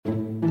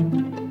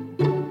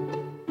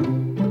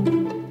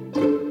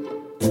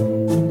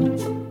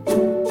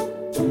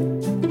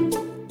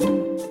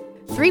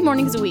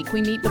mornings a week,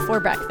 we meet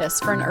before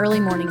breakfast for an early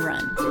morning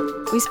run.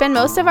 We spend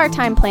most of our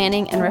time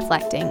planning and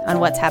reflecting on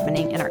what's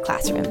happening in our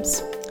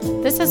classrooms.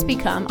 This has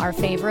become our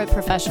favorite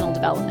professional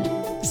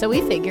development. So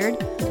we figured,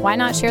 why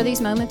not share these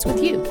moments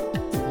with you?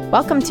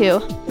 Welcome to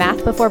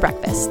Math Before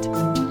Breakfast.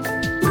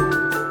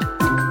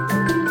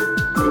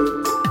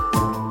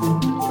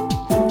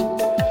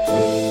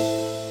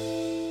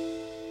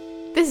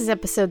 This is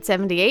episode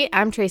 78.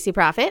 I'm Tracy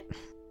Prophet.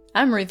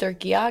 I'm Ruth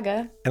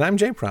Urquiaga. And I'm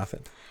Jay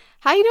Prophet.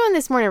 How you doing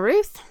this morning,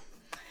 Ruth?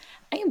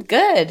 I am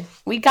good.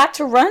 We got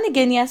to run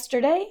again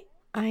yesterday.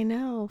 I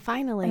know,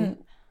 finally.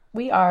 And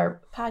we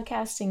are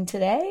podcasting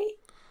today.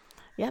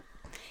 Yep.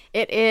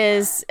 It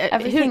is.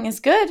 Everything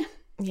is good.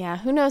 Yeah,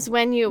 who knows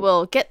when you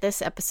will get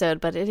this episode,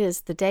 but it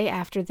is the day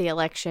after the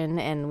election,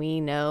 and we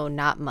know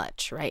not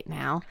much right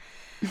now.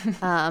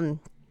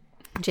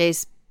 Jay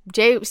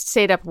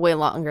stayed up way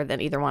longer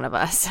than either one of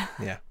us.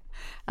 Yeah.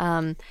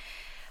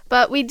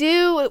 But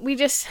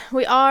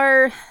we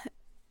are,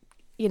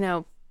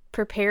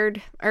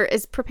 prepared, or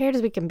as prepared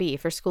as we can be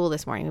for school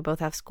this morning. We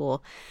both have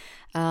school.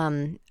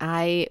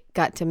 I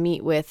got to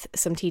meet with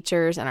some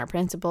teachers and our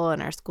principal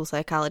and our school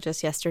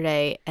psychologist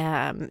yesterday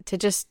to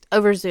just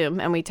over Zoom,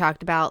 and we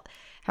talked about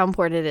how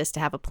important it is to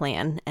have a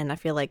plan. And I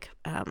feel like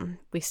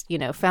we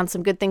found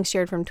some good things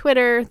shared from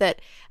Twitter that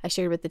I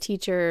shared with the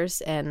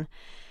teachers, and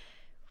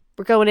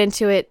we're going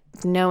into it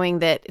knowing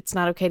that it's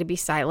not okay to be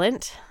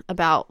silent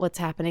about what's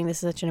happening. This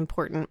is such an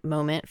important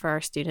moment for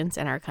our students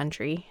and our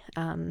country.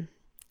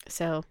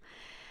 So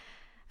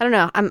I don't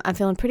know. I'm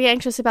feeling pretty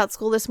anxious about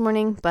school this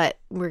morning, but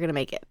we're going to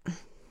make it.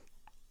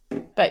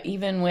 But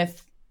even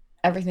with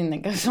everything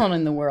that goes on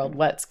in the world,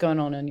 what's going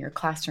on in your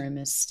classroom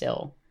is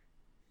still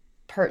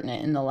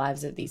pertinent in the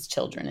lives of these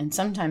children. And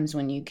sometimes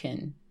when you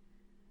can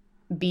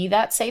be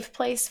that safe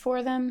place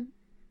for them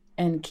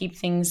and keep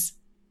things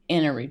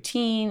in a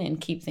routine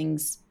and keep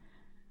things,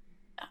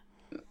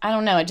 I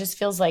don't know, it just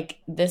feels like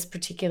this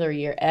particular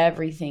year,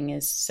 everything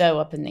is so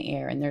up in the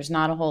air and there's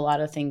not a whole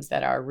lot of things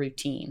that are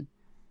routine.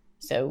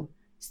 So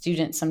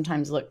students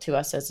sometimes look to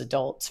us as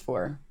adults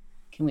for,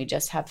 can we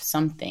just have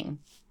something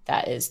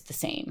that is the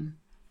same?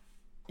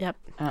 Yep.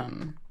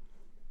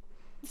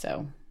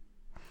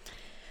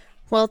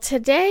 Well,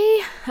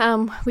 today,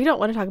 we don't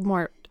want to talk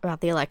more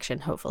about the election,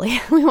 hopefully.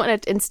 We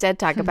want to instead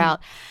talk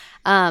about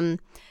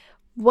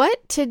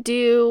what to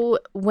do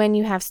when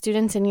you have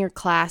students in your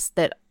class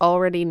that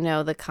already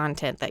know the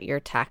content that you're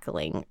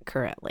tackling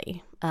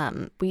currently.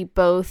 We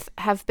both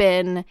have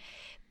that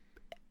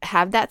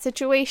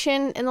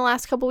situation in the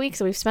last couple weeks.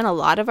 So we've spent a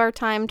lot of our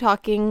time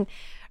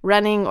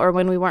running, or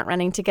when we weren't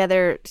running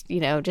together,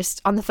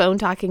 just on the phone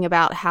talking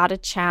about how to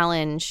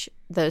challenge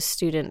those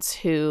students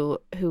who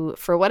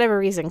for whatever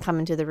reason come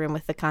into the room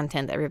with the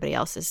content that everybody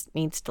else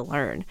needs to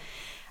learn.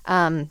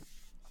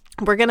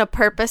 We're going to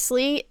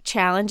purposely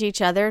challenge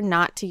each other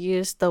not to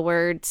use the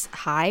words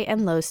high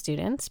and low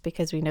students,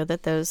 because we know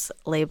that those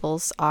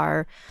labels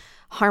are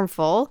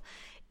harmful,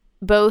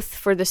 both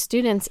for the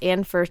students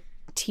and for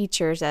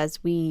teachers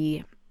as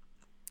we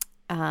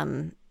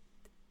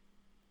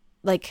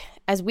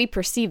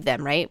perceive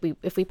them, right?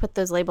 If we put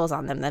those labels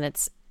on them, then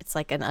it's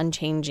like an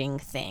unchanging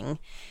thing.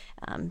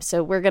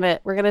 So we're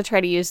gonna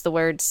try to use the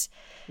words,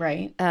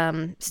 right?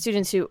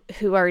 Students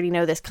who already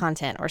know this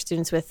content, or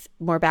students with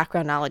more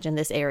background knowledge in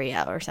this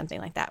area, or something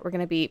like that. We're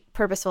gonna be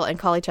purposeful and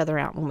call each other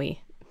out when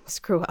we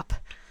screw up.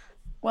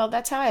 Well,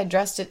 that's how I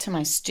addressed it to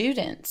my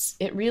students.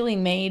 It really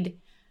made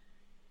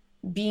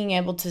being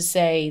able to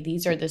say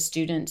these are the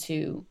students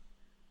who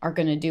are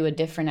going to do a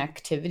different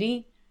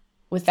activity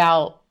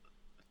without,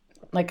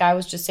 like, I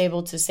was just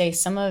able to say,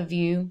 some of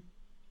you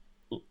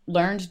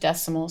learned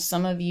decimal,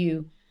 some of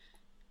you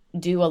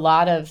do a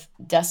lot of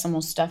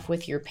decimal stuff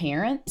with your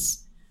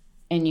parents,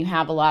 and you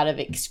have a lot of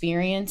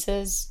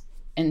experiences.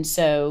 And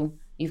so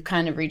you've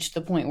kind of reached the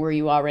point where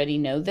you already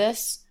know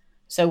this.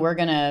 So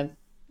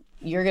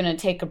you're going to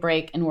take a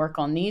break and work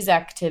on these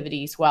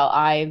activities while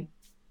I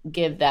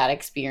give that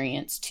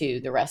experience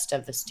to the rest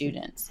of the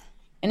students.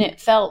 And it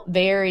felt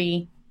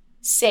very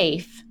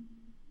safe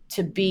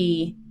to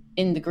be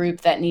in the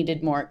group that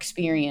needed more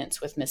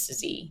experience with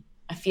Mrs. E.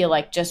 I feel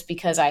like just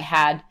because I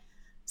had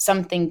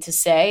something to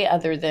say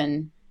other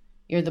than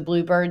you're the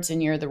Bluebirds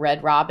and you're the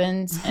Red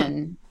Robins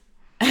and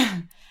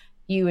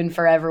you and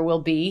forever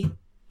will be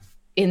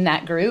in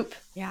that group.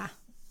 Yeah.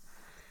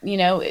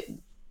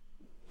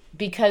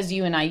 Because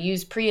you and I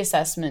use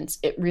pre-assessments,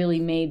 it really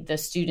made the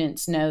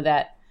students know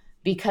that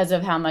because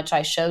of how much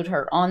I showed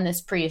her on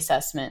this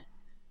pre-assessment,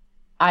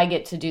 I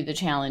get to do the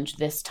challenge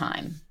this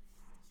time.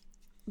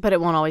 But it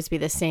won't always be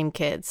the same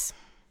kids.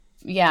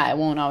 Yeah, it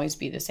won't always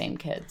be the same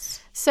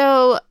kids.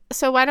 So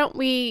why don't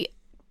we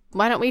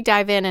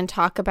dive in and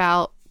talk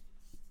about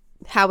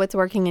how it's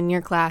working in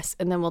your class,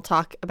 and then we'll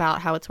talk about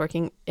how it's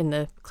working in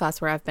the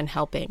class where I've been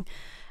helping.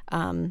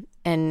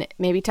 And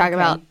maybe talk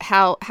about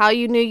how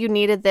you knew you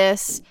needed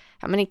this,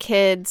 how many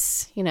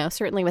kids,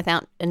 certainly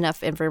without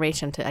enough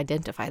information to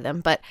identify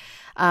them, but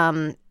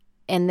and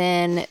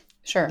then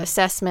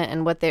assessment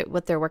and what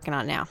they're working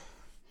on now.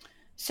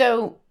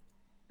 So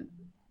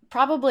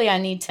probably I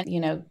need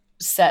to,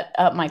 set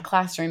up my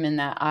classroom in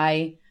that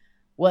I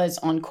was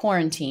on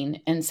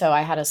quarantine. And so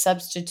I had a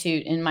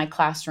substitute in my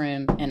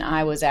classroom and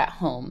I was at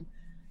home.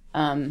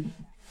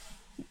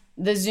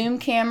 The Zoom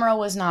camera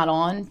was not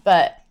on,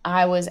 but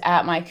I was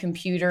at my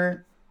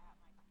computer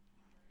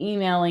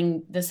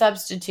emailing the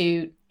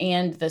substitute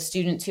and the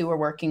students who were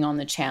working on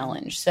the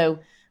challenge. So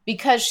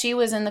because she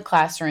was in the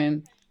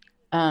classroom,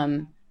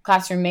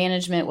 classroom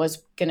management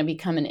was going to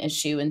become an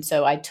issue. And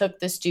so I took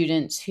the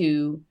students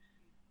who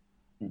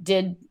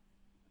did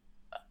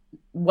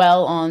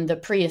well on the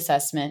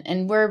pre-assessment,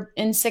 and we're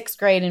in 6th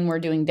grade and we're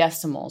doing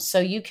decimals. So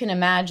you can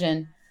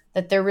imagine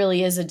that there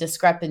really is a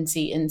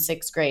discrepancy in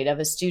 6th grade of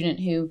a student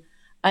who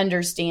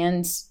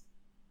understands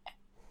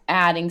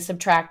adding,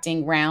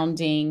 subtracting,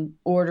 rounding,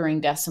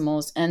 ordering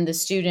decimals, and the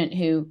student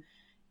who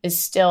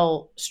is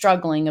still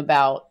struggling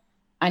about,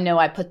 I know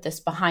I put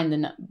this behind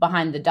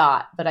the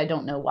dot, but I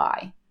don't know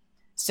why.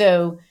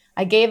 So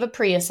I gave a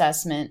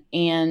pre-assessment,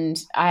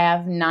 and I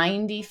have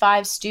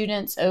 95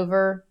 students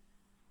over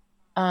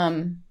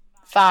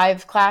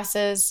 5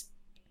 classes,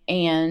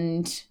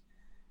 and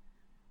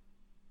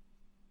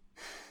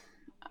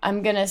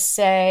I'm going to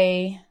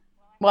say,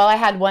 well, I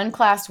had one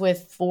class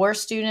with 4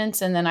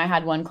 students, and then I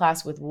had one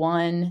class with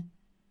 1.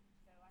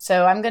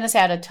 So I'm going to say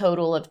I had a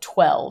total of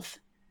 12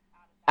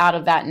 out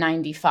of that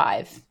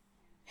 95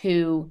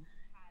 who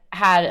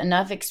had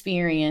enough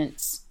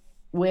experience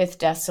with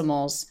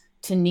decimals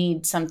to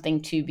need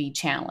something to be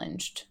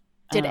challenged.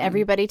 Did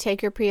everybody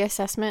take your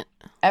pre-assessment?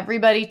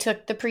 Everybody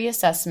took the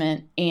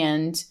pre-assessment,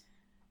 and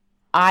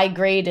I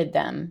graded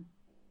them,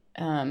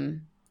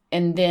 and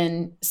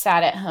then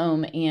sat at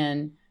home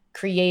and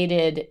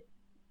created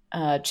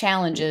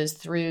challenges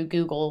through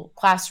Google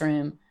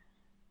Classroom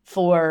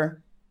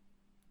for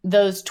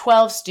those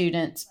 12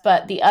 students.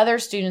 But the other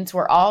students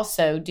were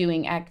also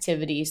doing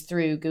activities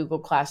through Google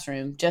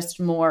Classroom, just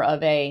more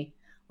of a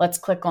let's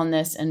click on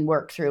this and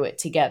work through it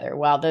together,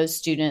 while those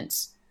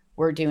students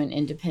were doing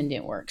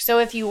independent work. So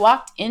if you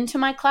walked into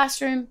my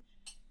classroom,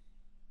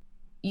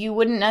 you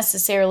wouldn't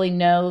necessarily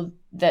know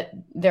that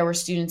there were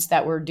students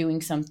that were doing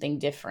something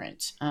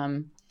different.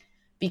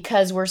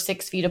 Because we're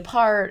 6 feet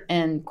apart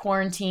and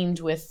quarantined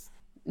with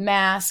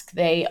masks,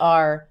 they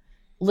are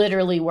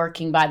literally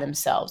working by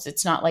themselves.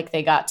 It's not like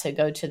they got to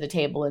go to the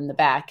table in the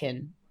back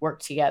and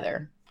work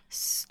together.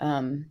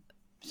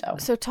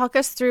 So talk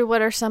us through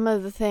what are some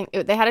of the things.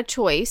 They had a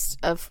choice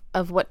of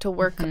what to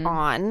work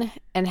on,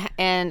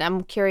 and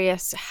I'm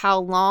curious how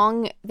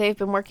long they've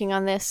been working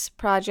on this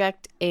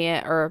project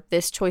or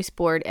this choice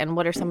board, and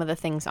what are some of the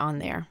things on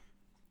there.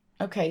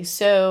 Okay,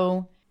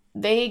 so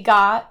they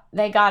got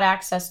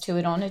access to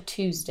it on a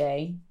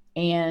Tuesday,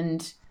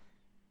 and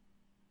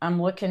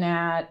I'm looking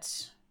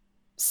at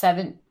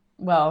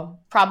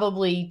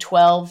probably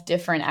 12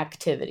 different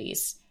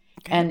activities.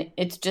 Okay. And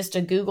it's just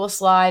a Google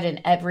slide,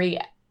 and every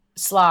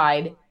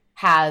slide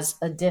has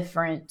a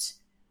different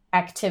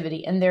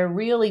activity, and they're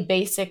really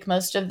basic.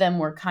 Most of them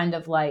were kind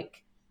of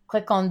like,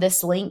 click on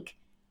this link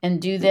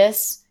and do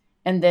this,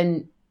 and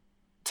then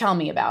tell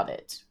me about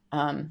it.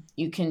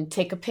 You can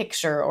take a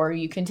picture, or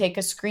you can take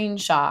a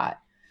screenshot,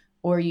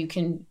 or you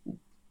can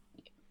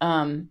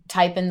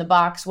type in the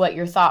box what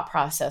your thought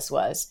process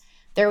was.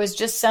 There was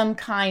just some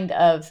kind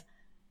of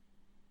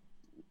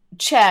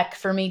check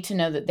for me to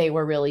know that they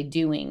were really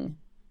doing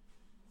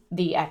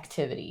the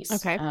activities.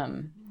 Okay.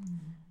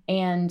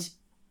 And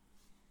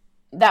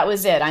that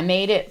was it. I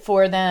made it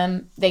for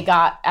them. They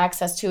got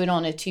access to it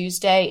on a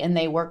Tuesday, and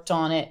they worked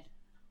on it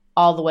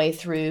all the way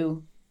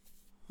through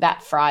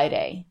that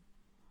Friday.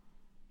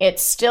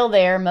 It's still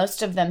there.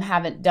 Most of them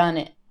haven't done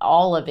it,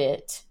 all of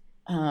it.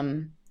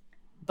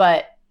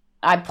 But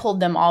I pulled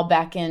them all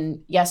back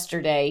in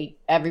yesterday.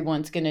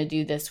 Everyone's going to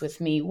do this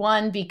with me.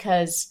 One,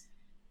 because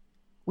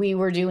we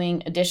were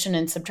doing addition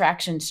and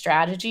subtraction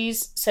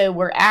strategies. So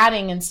we're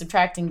adding and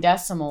subtracting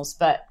decimals,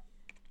 but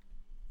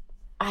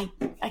I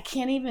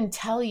can't even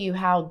tell you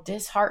how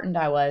disheartened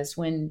I was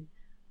when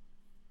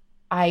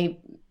I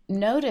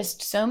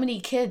noticed so many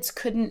kids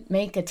couldn't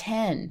make a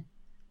 10.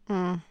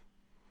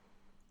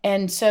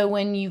 And so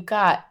when you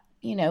got,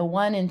 1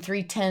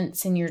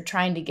 3/10 and you're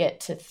trying to get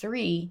to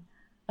 3,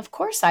 of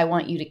course I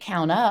want you to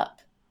count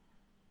up.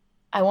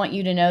 I want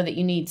you to know that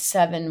you need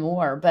 7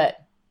 more.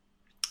 But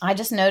I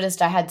just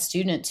noticed I had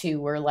students who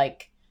were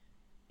like,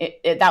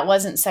 that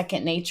wasn't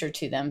second nature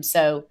to them.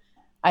 So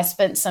I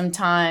spent some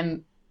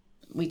time.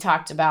 We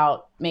talked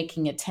about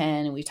making a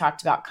 10, and we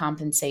talked about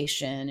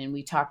compensation, and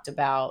we talked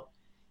about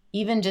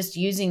even just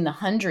using the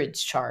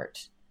hundreds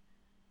chart.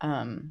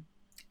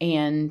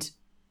 And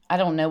I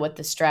don't know what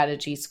the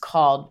strategy's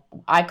called.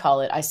 I call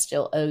it I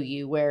Still Owe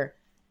You, where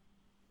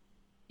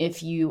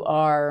if you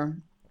are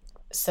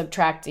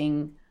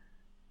subtracting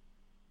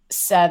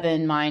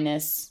 7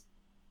 minus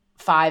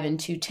 5 and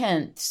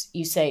 2/10,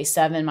 you say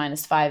 7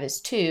 minus 5 is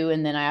 2,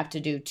 and then I have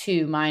to do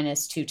 2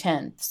 minus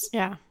 2/10.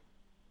 Yeah.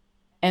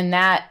 And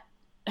that,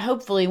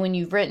 hopefully, when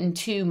you've written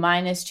 2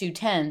 minus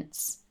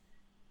 2/10,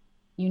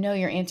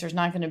 your answer is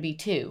not going to be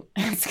 2.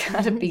 It's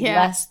got to be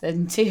less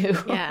than 2.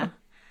 Yeah.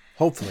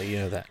 Hopefully, you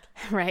know that.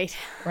 Right.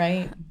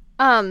 Right.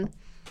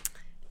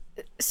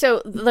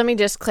 So let me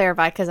just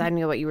clarify, because I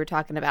knew what you were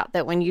talking about,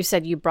 that when you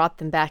said you brought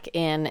them back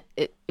in,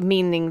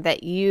 meaning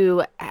that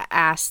you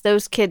asked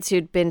those kids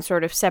who'd been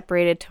sort of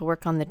separated to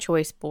work on the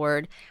choice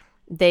board,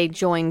 they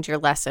joined your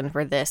lesson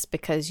for this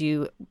because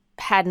you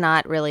had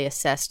not really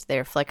assessed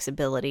their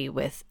flexibility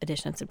with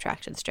addition and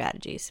subtraction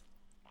strategies.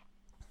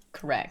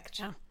 Correct.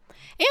 Yeah.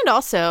 And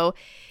also,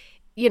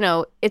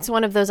 it's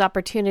one of those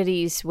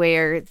opportunities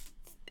where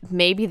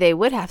maybe they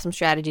would have some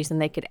strategies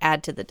and they could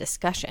add to the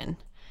discussion,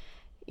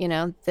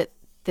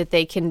 that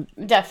they can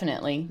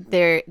definitely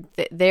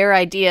their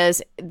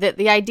ideas, that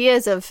the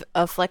ideas of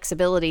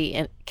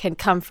flexibility can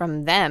come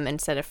from them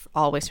instead of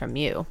always from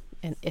you,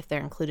 and if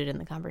they're included in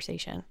the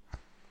conversation.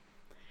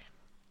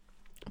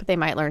 But they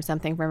might learn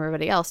something from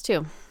everybody else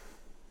too.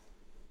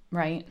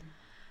 Right.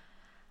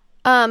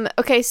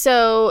 Okay,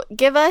 so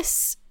give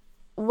us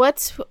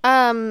what's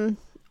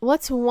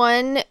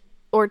one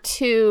or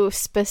two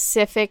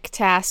specific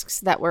tasks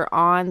that were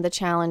on the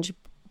challenge,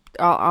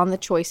 on the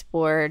choice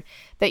board,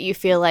 that you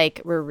feel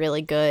like were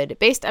really good.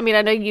 I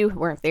know you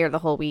weren't there the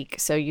whole week,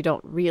 so you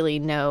don't really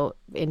know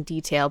in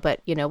detail,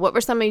 but what were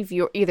some of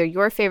either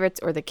your favorites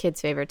or the kids'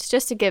 favorites,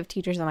 just to give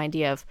teachers an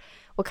idea of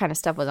what kind of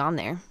stuff was on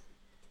there.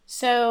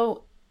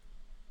 So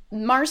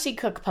Marcy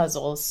Cook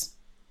puzzles,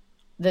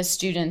 the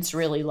students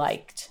really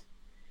liked.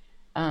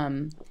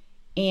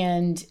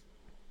 And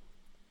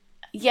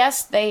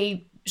yes,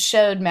 they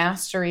showed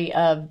mastery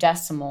of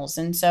decimals.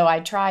 And so I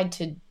tried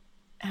to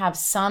have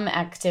some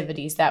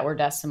activities that were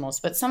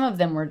decimals, but some of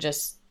them were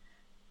just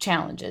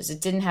challenges.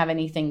 It didn't have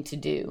anything to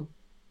do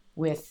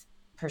with,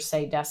 per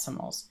se,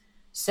 decimals.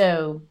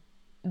 So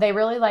they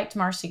really liked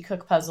Marcy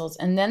Cook puzzles.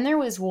 And then there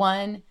was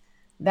one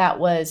that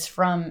was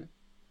from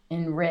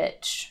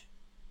Enrich,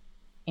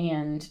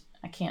 and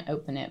I can't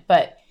open it,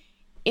 but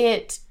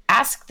it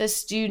asked the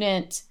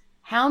student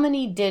how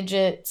many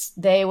digits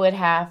they would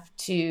have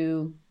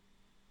to,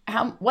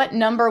 what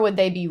number would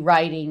they be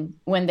writing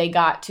when they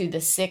got to the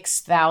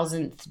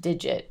 6,000th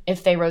digit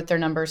if they wrote their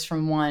numbers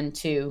from 1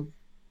 to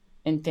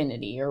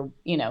infinity, or,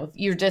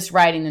 you're just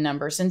writing the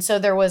numbers. And so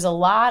there was a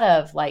lot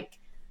of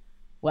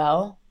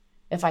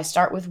if I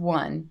start with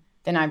 1,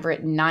 then I've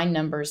written 9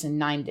 numbers and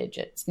 9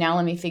 digits. Now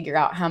let me figure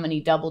out how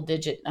many double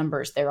digit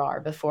numbers there are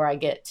before I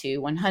get to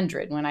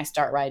 100 when I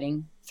start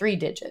writing 3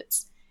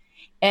 digits.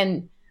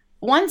 And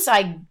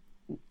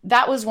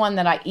that was one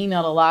that I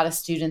emailed a lot of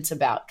students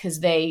about, because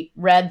they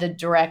read the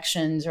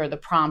directions or the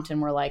prompt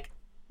and were like,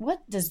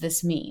 what does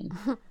this mean?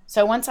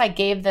 So once I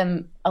gave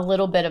them a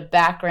little bit of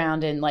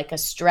background and a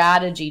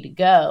strategy to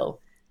go,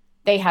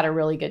 they had a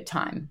really good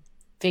time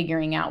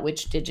figuring out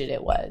which digit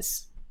it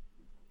was.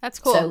 That's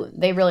cool. So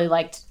they really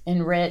liked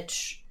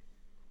Enrich,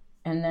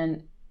 and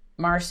then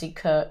Marcy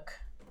Cook.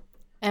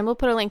 And we'll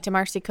put a link to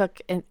Marcy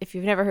Cook, and if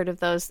you've never heard of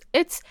those,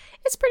 it's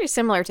pretty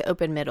similar to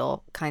open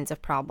middle kinds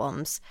of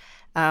problems,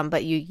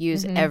 but you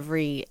use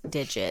every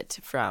digit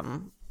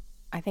from,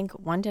 I think,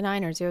 1 to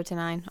 9 or 0 to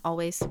 9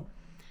 always.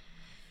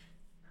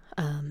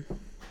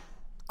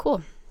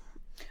 Cool.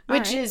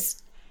 Which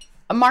is,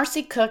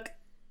 Marcy Cook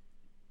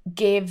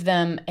gave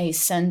them a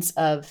sense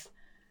of,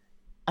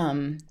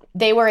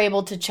 they were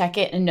able to check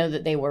it and know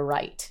that they were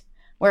right.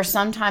 Where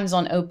sometimes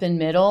on open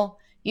middle,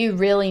 you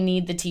really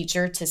need the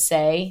teacher to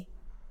say,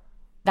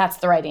 that's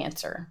the right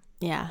answer.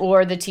 Yeah.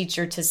 Or the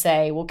teacher to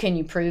say, well, can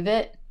you prove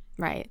it?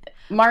 Right.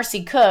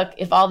 Marcy Cook,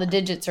 if all the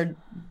digits are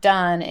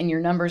done and your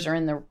numbers are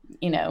in the,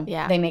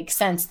 they make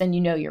sense, then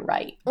you're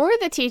right. Or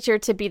the teacher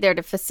to be there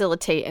to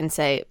facilitate and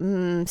say,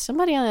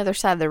 somebody on the other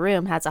side of the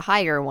room has a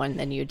higher one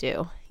than you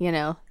do,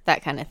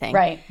 that kind of thing.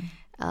 Right.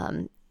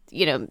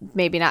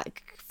 Maybe not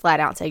flat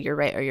out say you're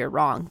right or you're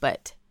wrong,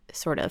 but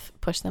sort of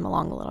push them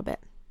along a little bit.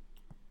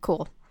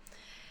 Cool.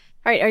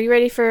 All right, are you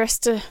ready for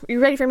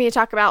me to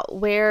talk about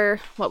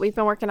what we've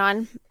been working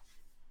on?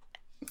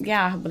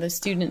 Yeah, with the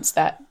students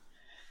that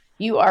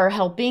you are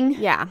helping.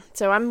 Yeah,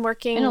 so I'm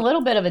working in a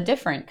little bit of a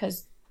different,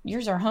 because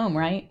yours are home,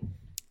 right?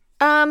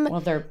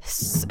 Well, they're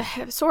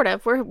sort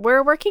of.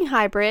 We're working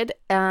hybrid,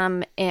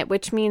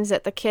 which means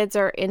that the kids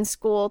are in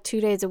school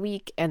 2 days a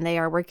week and they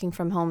are working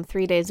from home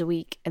 3 days a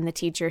week, and the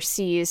teacher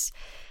sees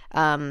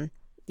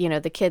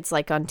the kids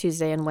on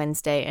Tuesday and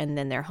Wednesday, and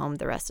then they're home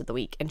the rest of the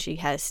week. And she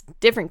has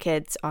different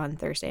kids on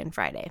Thursday and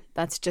Friday.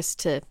 That's just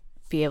to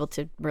be able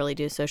to really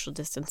do social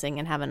distancing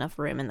and have enough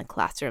room in the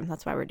classroom.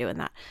 That's why we're doing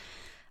that.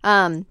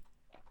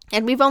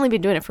 And we've only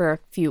been doing it for a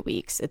few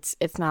weeks.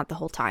 It's not the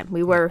whole time.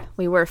 We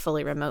were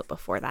fully remote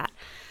before that.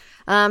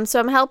 So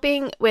I'm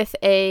helping with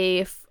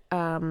a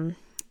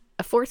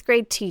fourth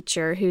grade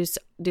teacher who's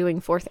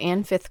doing 4th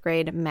and 5th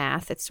grade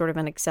math. It's sort of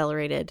an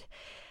accelerated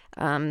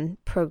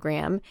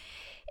program.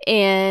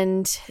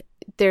 And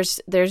there's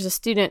a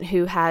student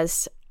who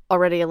has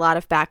already a lot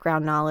of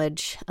background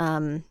knowledge,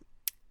 in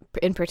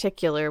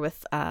particular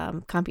with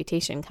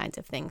computation kinds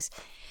of things.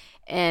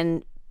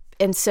 And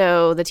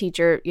so the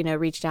teacher,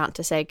 reached out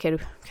to say, could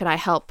I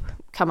help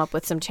come up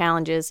with some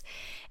challenges?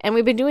 And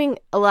we've been doing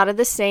a lot of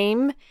the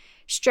same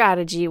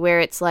strategy where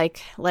it's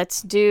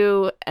let's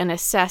do an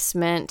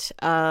assessment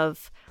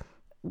of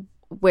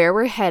where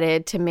we're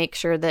headed to make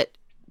sure that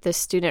the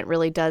student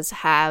really does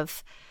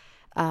have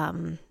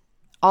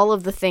all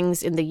of the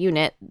things in the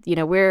unit. You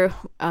know, we're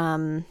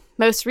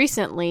most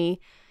recently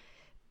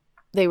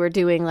they were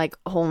doing like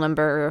whole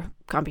number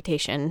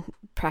computation,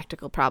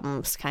 practical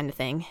problems kind of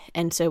thing.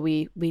 And so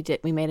we made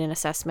an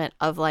assessment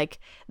of like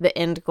the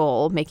end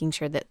goal, making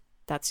sure that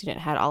that student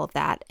had all of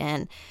that.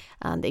 And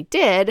they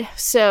did.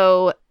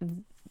 So,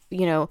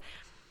 you know,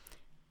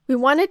 we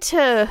wanted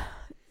to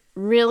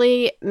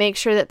really make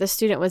sure that the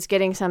student was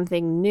getting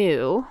something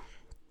new.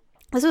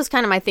 This was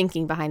kind of my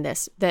thinking behind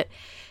this, that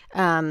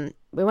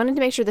we wanted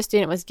to make sure the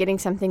student was getting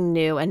something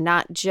new and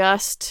not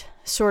just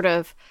sort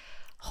of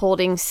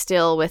holding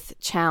still with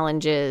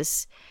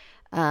challenges.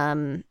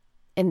 In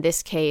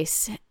this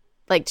case,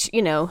 like,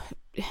 you know,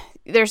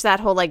 there's that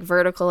whole like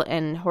vertical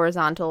and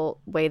horizontal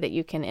way that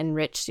you can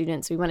enrich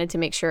students. We wanted to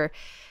make sure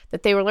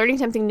that they were learning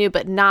something new,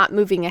 but not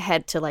moving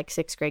ahead to like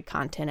 6th grade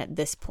content at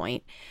this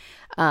point.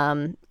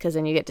 Because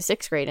then you get to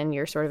 6th grade and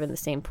you're sort of in the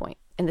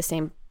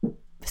same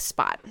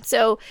spot.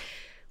 So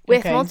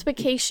with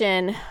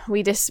multiplication,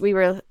 we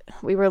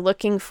were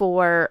looking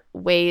for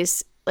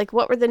ways, like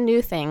what were the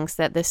new things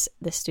that this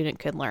student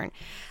could learn.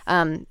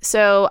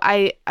 So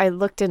I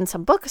looked in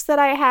some books that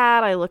I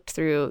had. I looked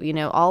through, you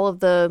know, all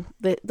of the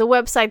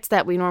websites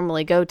that we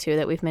normally go to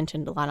that we've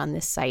mentioned a lot on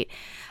this site.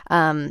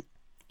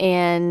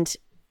 And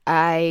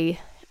I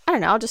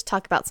don't know, I'll just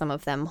talk about some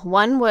of them.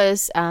 One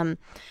was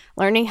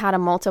learning how to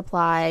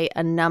multiply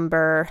a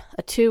number,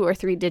 a 2 or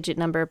 3 digit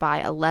number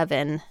by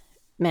 11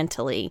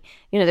 mentally.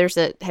 You know,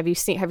 have you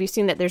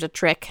seen that there's a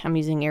trick? I'm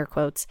using air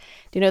quotes.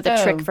 Do you know the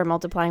trick for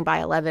multiplying by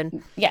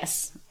 11?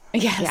 Yes.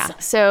 Yeah.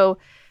 So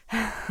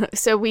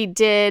we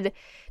did.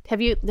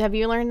 Have you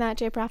learned that,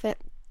 Jay Prophet?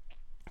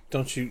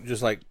 Don't you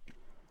just like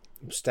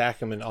stack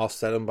them and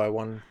offset them by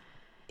one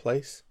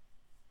place?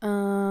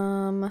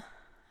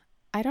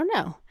 I don't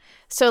know.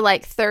 So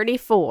like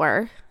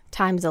 34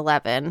 times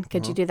 11.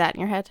 Could you do that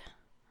in your head?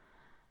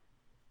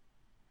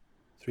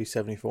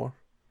 374.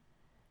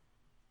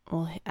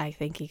 Well, I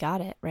think you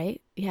got it,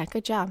 right? Yeah,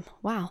 good job.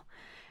 Wow.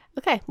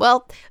 Okay,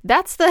 well,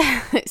 that's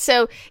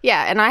so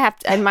yeah, and I have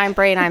to, in my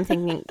brain, I'm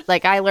thinking,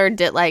 like, I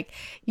learned it, like,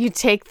 you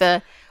take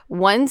the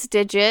ones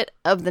digit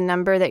of the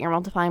number that you're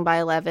multiplying by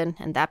 11,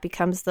 and that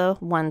becomes the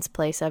ones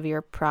place of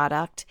your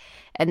product,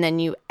 and then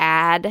you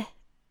add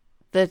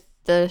the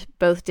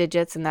both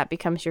digits, and that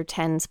becomes your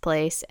tens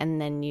place, and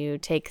then you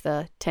take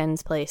the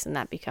tens place, and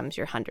that becomes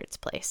your hundreds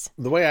place.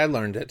 The way I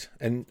learned it,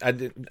 and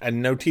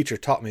no teacher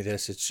taught me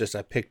this, it's just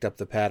I picked up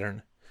the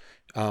pattern,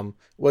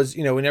 was,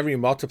 you know, whenever you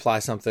multiply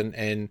something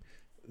and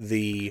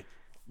the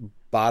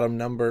bottom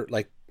number,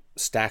 like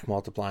stack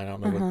multiplying, I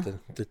don't know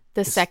what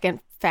the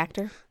second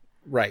factor.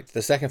 Right.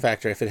 The second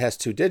factor, if it has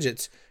 2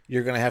 digits,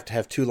 you're going to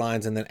have 2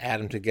 lines and then add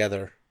them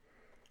together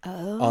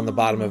on the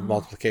bottom of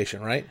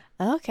multiplication, right?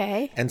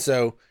 Okay. And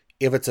so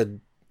if it's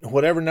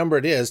whatever number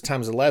it is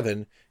times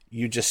 11,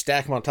 you just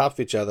stack them on top of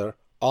each other,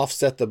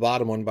 offset the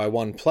bottom one by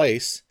one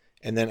place,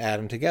 and then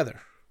add them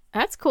together.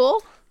 That's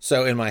cool.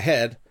 So in my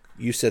head,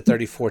 you said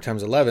 34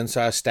 times 11,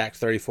 so I stacked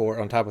 34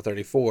 on top of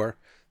 34,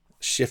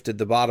 shifted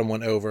the bottom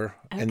one over,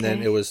 and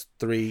then it was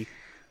 3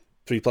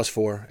 plus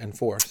 4 and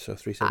 4, so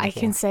 374. I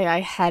can say I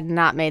had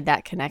not made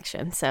that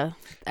connection, so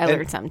I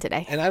learned something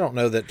today. And I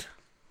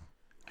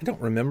don't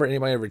remember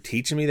anybody ever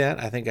teaching me that.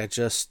 I think I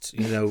just,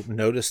 you know,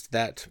 noticed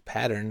that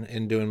pattern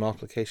in doing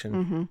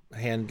multiplication. I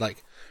had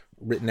like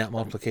written out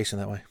multiplication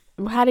that way.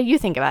 How do you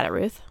think about it,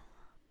 Ruth?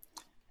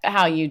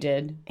 How you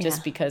did,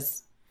 just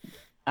because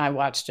I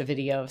watched a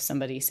video of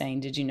somebody saying,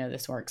 "Did you know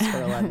this works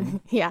for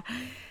 11?" Yeah.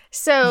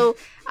 So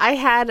I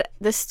had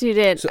the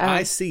student. So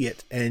I see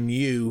it, and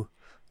you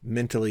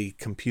mentally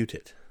compute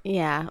it.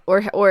 Yeah,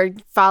 or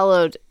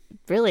followed.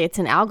 Really, it's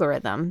an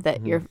algorithm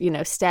that you're, you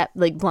know,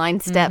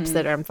 blind steps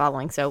that I'm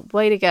following. So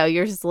way to go.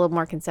 Yours is a little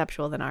more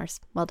conceptual than ours.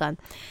 Well done.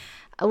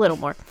 A little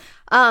more.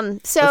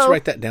 So let's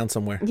write that down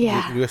somewhere.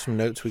 Yeah. You have some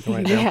notes we can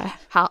write down. Yeah.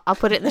 I'll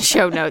put it in the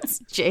show notes.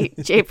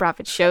 Jay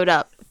Prophet showed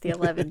up with the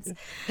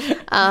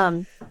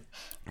 11s.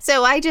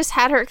 So I just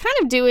had her kind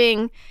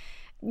of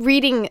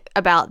reading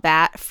about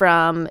that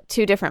from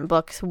 2 different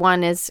books.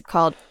 One is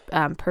called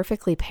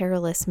Perfectly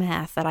Perilous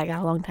Math that I got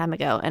a long time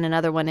ago. And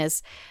another one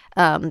is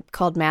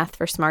called Math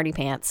for Smarty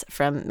Pants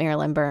from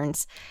Marilyn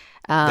Burns.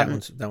 That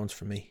one's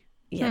for me.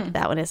 Yeah,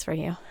 that one is for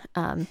you.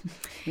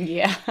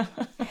 Yeah.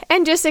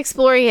 And just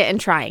exploring it and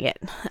trying it.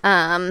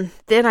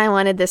 Then I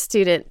wanted the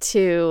student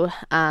to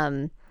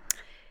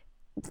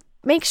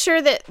make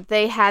sure that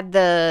they had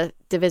the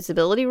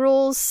divisibility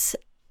rules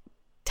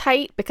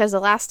tight, because the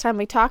last time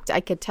we talked, I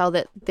could tell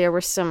that there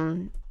were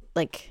some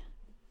like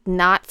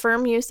not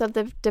firm use of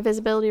the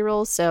divisibility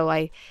rules. So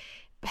I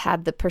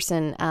had the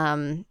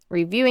person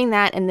reviewing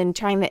that and then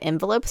trying the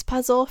envelopes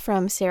puzzle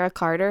from Sarah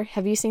Carter.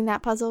 Have you seen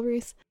that puzzle,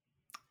 Ruth?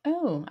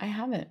 Oh, I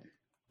haven't.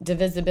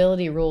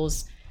 Divisibility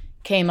rules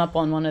came up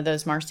on one of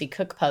those Marcy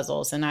Cook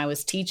puzzles, and I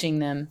was teaching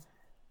them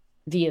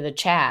via the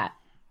chat.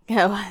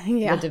 Oh,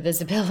 yeah. The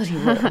divisibility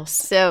rules.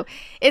 So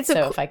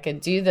if I could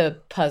do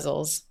the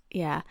puzzles.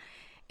 Yeah.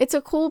 It's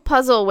a cool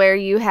puzzle where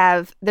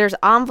there's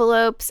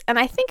envelopes, and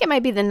I think it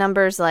might be the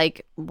numbers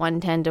like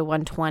 110 to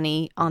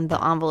 120 on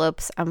the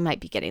envelopes. I might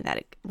be getting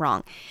that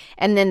wrong.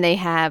 And then they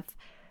have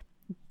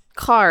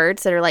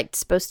cards that are like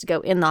supposed to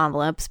go in the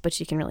envelopes, but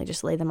you can really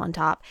just lay them on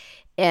top.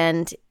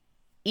 And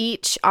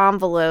each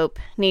envelope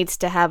needs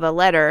to have a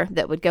letter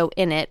that would go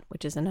in it,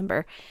 which is a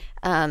number,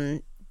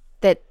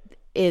 that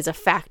is a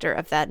factor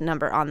of that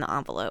number on the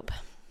envelope.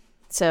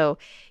 So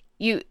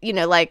you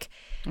know, like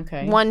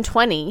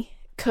 120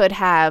 could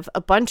have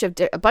a bunch of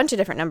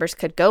different numbers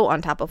could go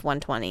on top of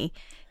 120,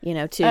 you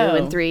know, 2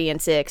 and 3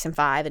 and 6 and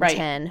 5 and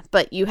 10.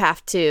 But you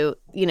have to,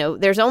 you know,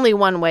 there's only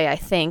one way, I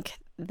think,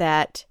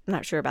 that, I'm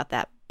not sure about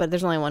that, but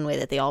there's only one way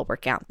that they all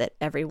work out, that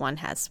everyone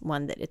has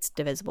one that it's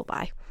divisible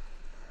by.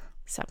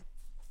 So,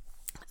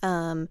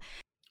 and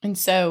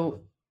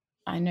so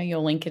I know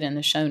you'll link it in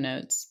the show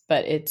notes,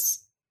 but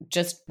it's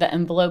just The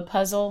Envelope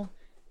Puzzle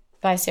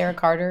by Sarah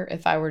Carter,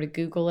 if I were to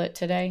Google it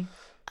today.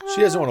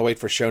 She doesn't want to wait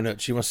for show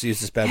notes. She wants to use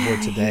this bad boy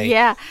today.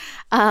 Yeah.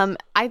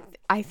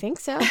 I think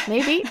so.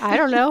 Maybe. I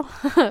don't know.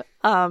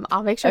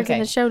 I'll make sure it's in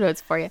the show notes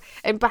for you.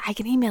 But I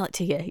can email it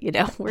to you. You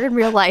know, we're in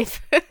real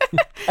life.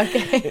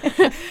 Okay.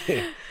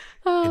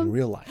 In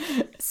real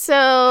life.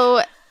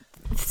 So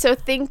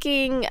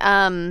thinking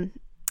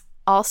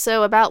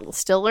also about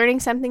still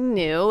learning something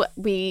new,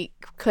 we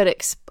could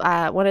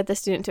wanted the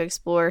student to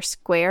explore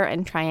square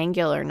and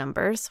triangular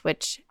numbers,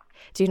 which,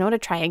 do you know what a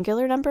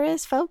triangular number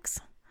is,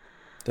 folks?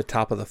 The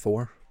top of the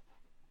 4.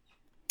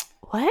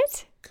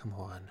 What? Come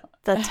on.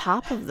 The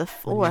top of the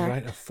 4. When you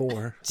write a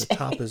 4, the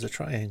top is a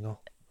triangle.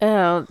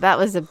 Oh, that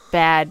was a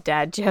bad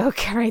dad joke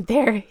right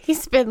there.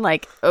 He's been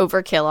like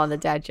overkill on the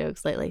dad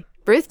jokes lately.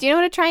 Ruth, do you know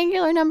what a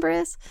triangular number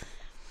is?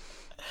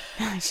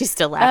 She's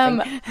still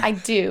laughing. I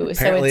do.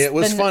 Apparently it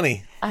was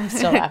funny. I'm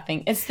still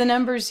laughing. It's the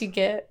numbers you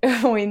get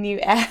when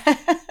you add.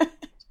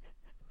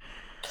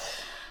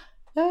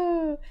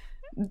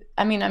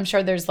 I mean, I'm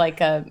sure there's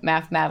like a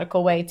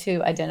mathematical way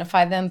to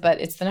identify them,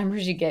 but it's the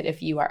numbers you get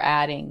if you are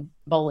adding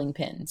bowling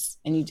pins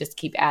and you just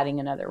keep adding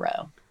another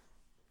row.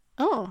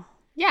 Oh,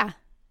 yeah.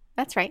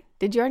 That's right.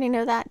 Did you already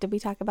know that? Did we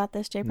talk about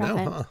this, Jay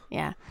Prophet? No, huh?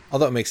 Yeah.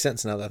 Although it makes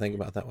sense now that I think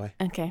about it that way.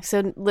 Okay,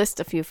 so list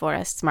a few for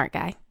us, smart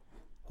guy.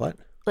 What?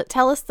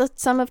 Tell us the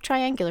sum of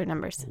triangular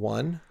numbers.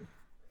 1,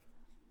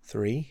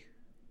 3,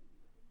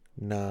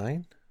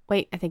 9.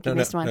 Wait, I think you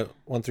missed one. No,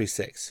 1, 3,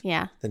 6.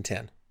 Yeah. Then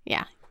 10.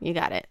 Yeah, you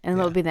got it. And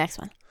what would be the next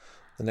one?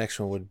 The next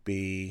one would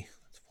be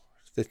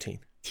 15.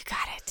 You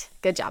got it.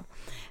 Good job.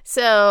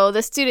 So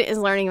the student is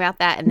learning about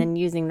that and then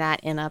using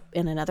that in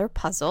another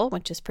puzzle,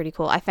 which is pretty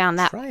cool. I found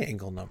that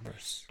Triangle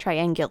numbers.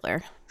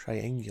 Triangular.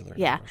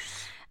 Yeah.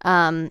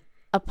 Numbers.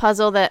 A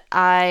puzzle that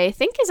I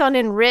think is on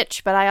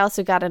Enrich, but I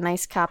also got a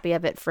nice copy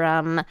of it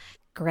from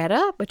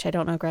Greta, which I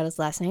don't know Greta's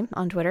last name,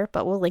 on Twitter,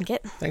 but we'll link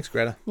it. Thanks,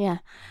 Greta. Yeah.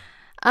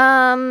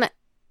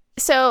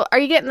 So are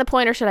you getting the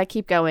point, or should I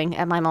keep going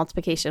at my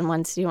multiplication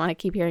ones? Do you want to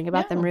keep hearing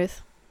about them,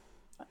 Ruth?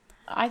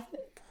 I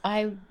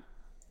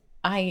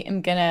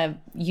am going to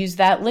use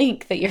that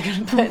link that you're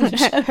going to put in the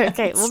show notes.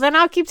 Okay, well then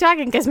I'll keep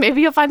talking because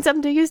maybe you'll find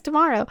something to use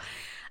tomorrow.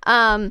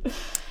 You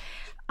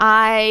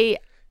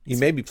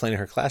may be planning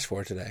her class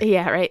for today.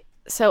 Yeah, right.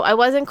 So I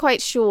wasn't quite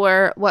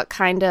sure what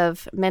kind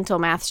of mental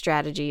math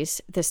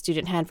strategies the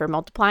student had for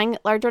multiplying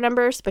larger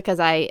numbers, because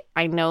I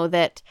know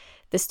that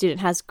the student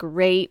has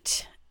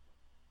great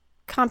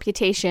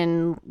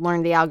computation,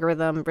 learned the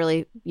algorithm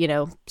really,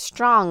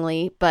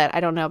 strongly, but I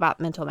don't know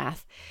about mental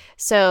math.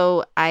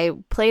 So I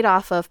played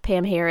off of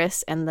Pam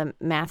Harris and the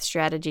math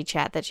strategy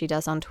chat that she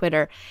does on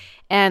Twitter.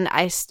 And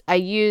I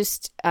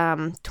used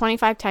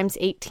 25 times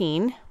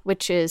 18,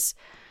 which is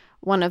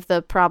one of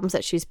the problems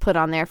that she's put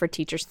on there for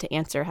teachers to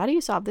answer. How do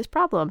you solve this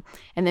problem?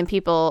 And then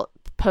people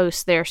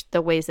post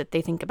the ways that they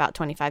think about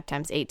 25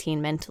 times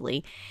 18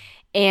 mentally.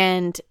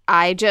 And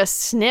I just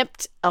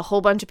snipped a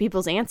whole bunch of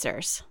people's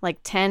answers, like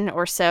 10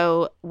 or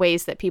so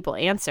ways that people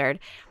answered.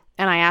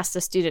 And I asked the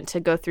student to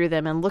go through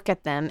them and look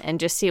at them and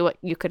just see what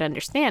you could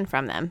understand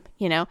from them,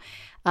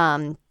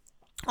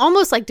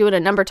 almost like doing a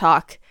number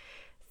talk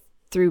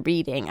through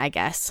reading, I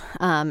guess.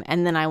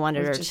 And then I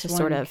wanted her to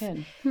sort of,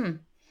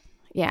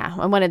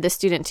 I wanted the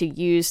student to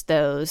use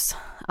those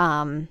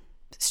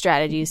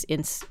strategies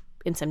in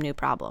some new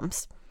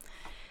problems.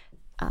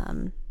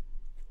 That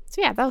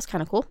was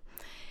kind of cool.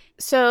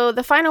 So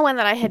the final one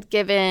that I had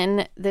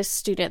given this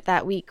student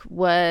that week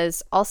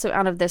was also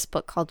out of this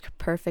book called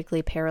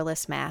Perfectly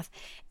Perilous Math.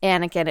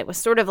 And again, it was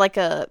sort of like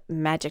a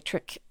magic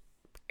trick,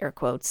 air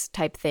quotes,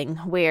 type thing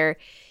where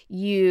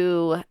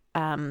you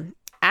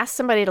ask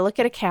somebody to look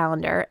at a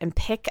calendar and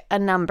pick a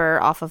number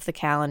off of the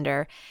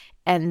calendar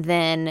and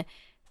then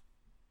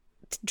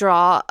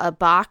draw a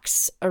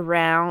box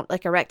around,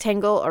 like a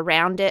rectangle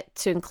around it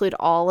to include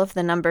all of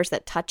the numbers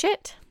that touch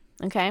it.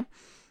 Okay.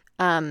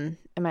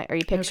 Are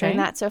you picturing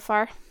that so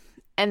far?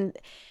 And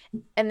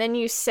then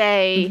you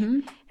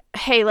say,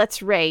 hey,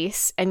 let's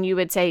race. And you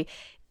would say,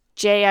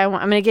 Jay, I'm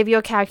going to give you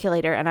a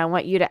calculator, and I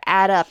want you to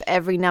add up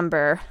every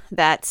number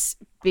that's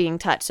being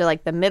touched. So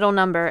like the middle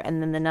number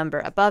and then the number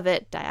above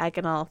it,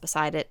 diagonal,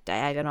 beside it,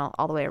 diagonal,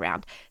 all the way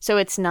around. So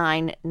it's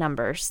 9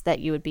 numbers that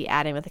you would be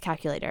adding with a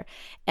calculator.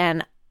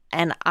 And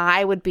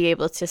I would be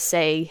able to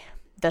say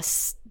the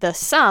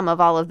sum of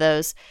all of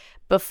those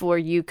before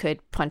you could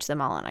punch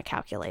them all on a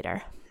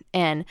calculator.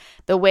 And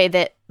the way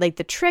that, like,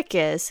 the trick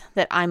is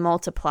that I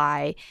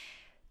multiply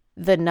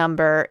the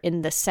number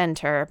in the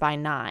center by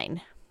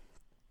 9.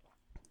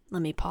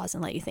 Let me pause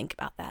and let you think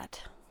about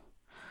that.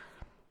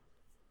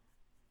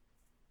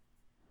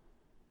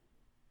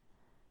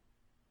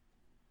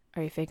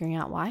 Are you figuring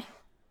out why?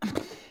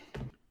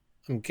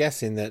 I'm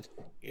guessing that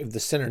if the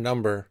center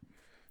number,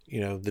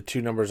 the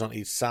 2 numbers on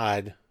each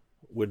side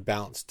would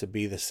balance to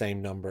be the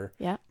same number.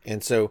 Yeah.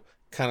 And so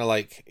kind of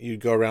like you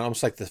go around,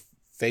 almost like the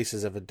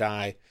faces of a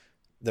die,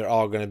 they're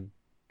all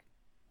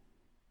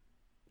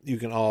you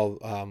can all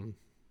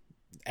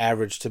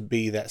average to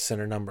be that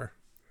center number.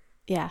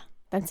 Yeah,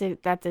 that's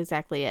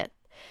exactly it.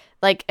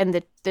 Like, and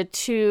the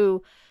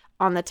 2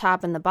 on the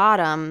top and the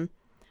bottom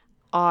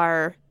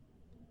are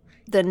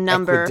the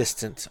number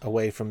equidistant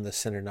away from the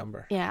center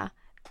number. Yeah.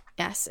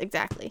 Yes,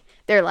 exactly.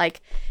 They're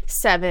like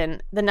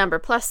 7, the number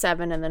plus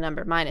 7 and the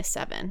number minus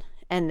 7.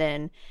 And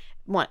then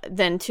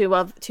two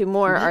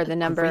more are the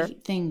number.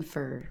 Great thing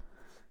for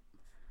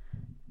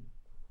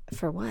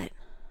what?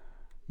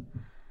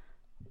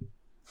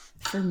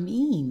 For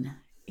mean.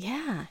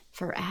 Yeah.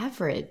 For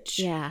average.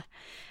 Yeah.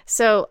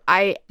 So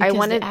I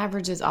wanted the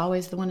average is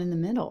always the one in the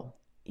middle.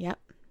 Yep.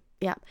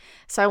 Yep.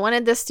 So I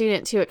wanted the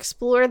student to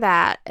explore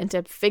that and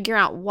to figure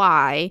out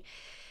why,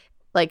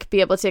 like,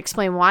 be able to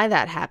explain why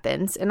that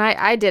happens. And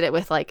I did it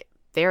with like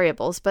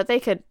variables, but they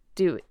could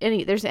do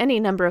there's any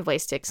number of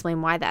ways to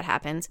explain why that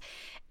happens.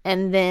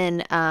 And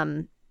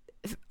then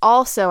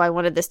also I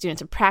wanted the student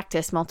to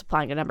practice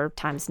multiplying a number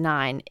times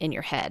 9 in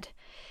your head,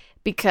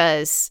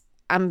 because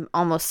I'm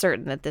almost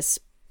certain that this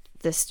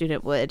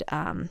student would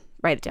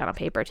write it down on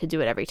paper to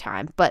do it every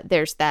time. But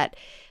there's that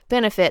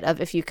benefit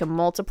of, if you can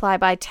multiply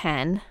by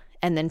 10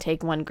 and then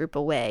take one group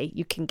away,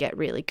 you can get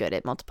really good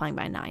at multiplying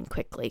by 9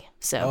 quickly.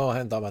 So I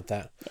hadn't thought about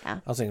that. Yeah.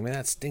 I was thinking, man,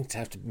 that stinks to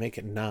have to make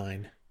it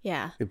 9.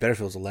 Yeah. It'd be better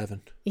if it was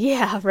 11.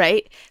 Yeah,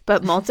 right.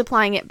 But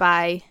multiplying it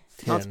by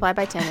 10. Multiply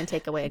by 10 and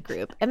take away a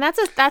group. And I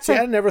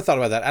never thought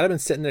about that. I'd have been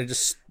sitting there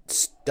just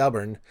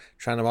stubborn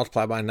trying to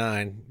multiply by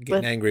 9,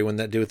 getting angry when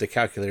that dude with the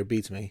calculator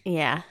beats me.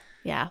 Yeah.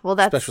 Yeah. Well,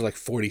 that's especially like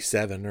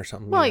 47 or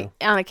something. Well,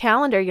 on a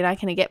calendar, you're not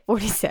going to get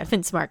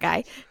 47, smart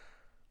guy.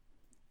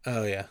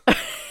 Oh yeah.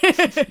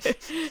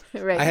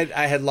 Right.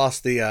 I had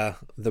lost the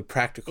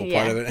practical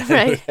part of it.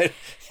 Right.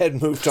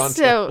 had moved on.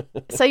 So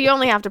you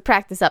only have to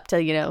practice up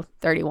to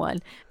 31.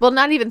 Well,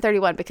 not even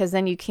 31, because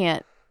then you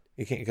can't.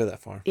 You can't go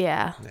that far.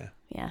 Yeah.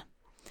 Yeah.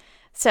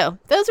 So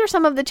those are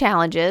some of the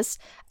challenges.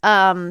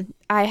 I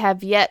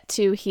have yet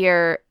to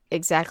hear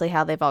exactly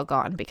how they've all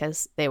gone,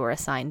 because they were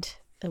assigned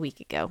a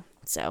week ago.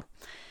 So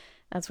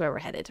that's where we're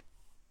headed.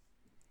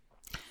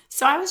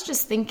 So I was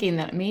just thinking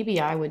that maybe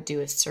I would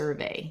do a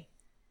survey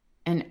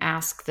and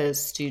ask those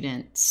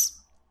students,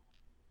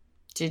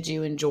 did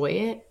you enjoy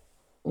it?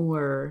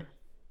 Or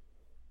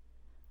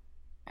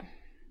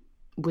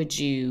would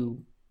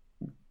you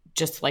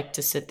just like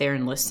to sit there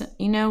and listen?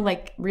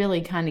 Like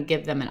really kind of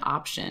give them an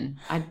option.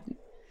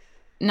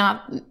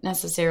 Not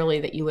necessarily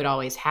that you would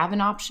always have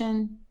an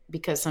option,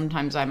 because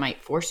sometimes I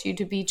might force you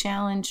to be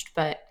challenged,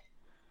 but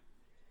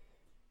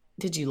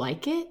did you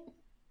like it?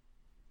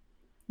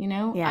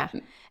 Yeah.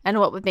 And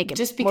what would make it,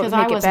 just because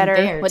I wasn't better,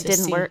 there, what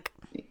didn't work?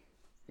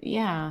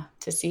 Yeah,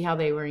 to see how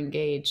they were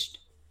engaged.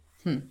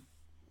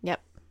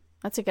 Yep.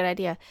 That's a good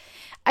idea.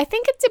 I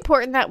think it's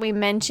important that we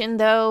mention,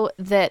 though,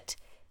 that,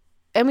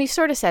 and we've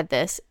sort of said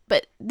this,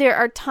 but there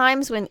are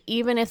times when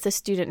even if the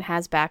student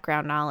has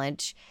background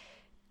knowledge,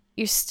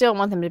 you still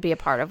want them to be a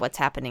part of what's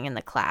happening in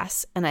the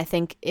class. And I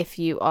think if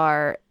you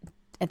are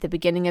at the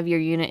beginning of your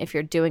unit, if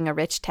you're doing a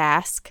rich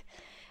task,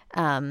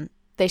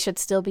 they should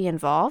still be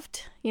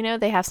involved.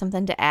 They have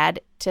something to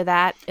add to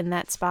that in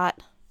that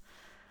spot.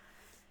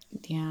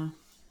 Yeah.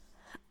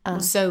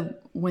 So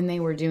when they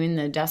were doing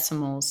the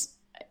decimals,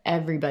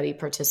 everybody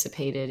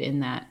participated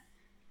in that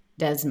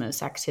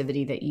Desmos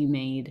activity that you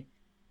made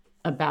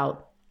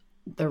about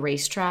the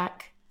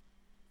racetrack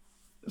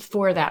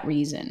for that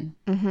reason.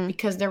 Mm-hmm.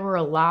 Because there were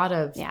a lot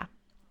of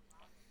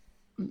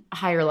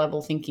higher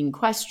level thinking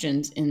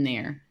questions in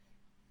there,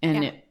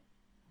 and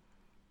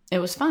it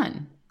was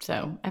fun.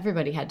 So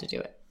everybody had to do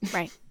it.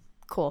 Right.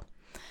 Cool.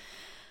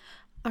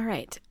 All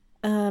right.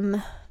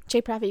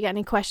 J. Prophet, you got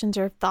any questions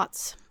or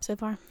thoughts so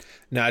far?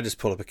 No, I just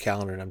pulled up a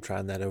calendar and I'm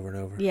trying that over and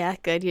over. Yeah,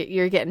 good.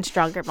 You're getting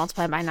stronger at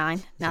multiplying by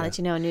 9 now that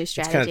you know a new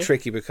strategy. It's kind of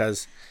tricky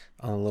because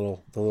on the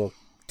little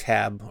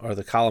tab or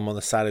the column on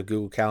the side of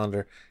Google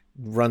Calendar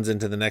runs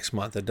into the next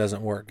month. It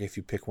doesn't work if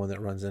you pick one that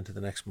runs into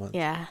the next month.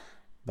 Yeah.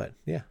 But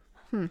yeah.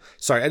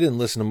 Sorry, I didn't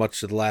listen to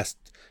much of the last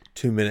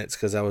 2 minutes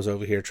because I was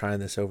over here trying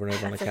this over and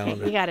over on the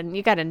calendar.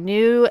 You got a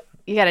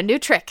new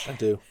trick. I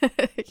do.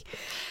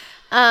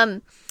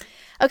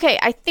 Okay,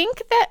 I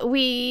think that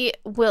we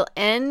will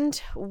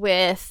end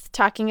with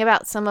talking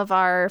about some of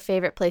our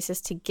favorite places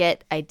to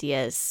get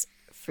ideas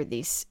for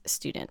these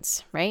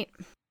students, right?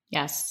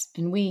 Yes,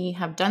 and we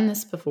have done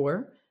this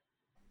before.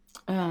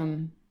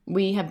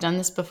 We have done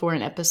this before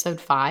in episode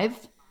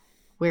 5,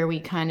 where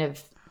we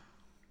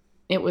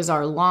it was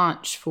our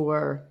launch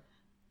for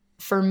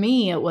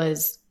me, it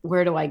was,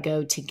 where do I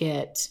go to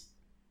get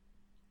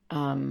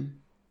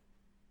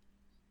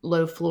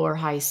low floor,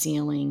 high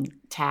ceiling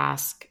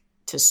task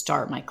to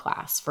start my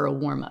class for a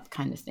warm-up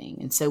kind of thing.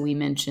 And so we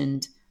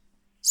mentioned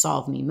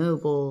Solve Me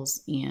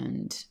Mobiles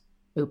and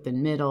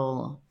Open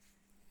Middle.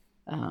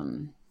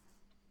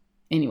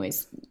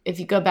 Anyways, if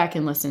you go back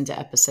and listen to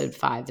episode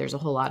 5, there's a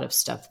whole lot of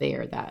stuff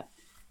there that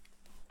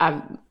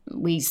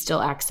we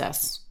still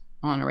access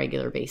on a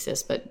regular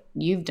basis. But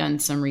you've done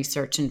some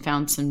research and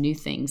found some new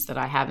things that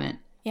I haven't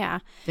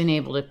been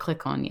able to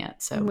click on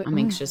yet. So I'm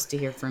anxious to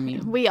hear from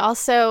you. We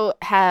also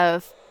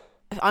have,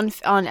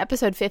 on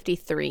episode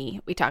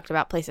 53, we talked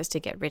about places to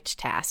get rich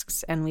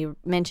tasks, and we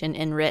mentioned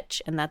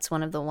Enrich, and that's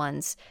one of the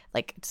ones,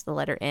 like it's the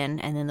letter N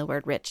and then the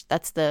word rich.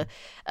 That's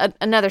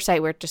another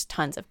site where just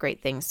tons of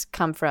great things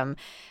come from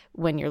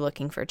when you're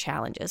looking for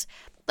challenges.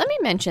 Let me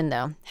mention,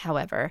 though,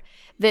 however,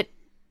 that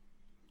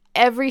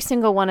every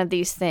single one of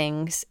these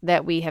things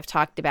that we have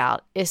talked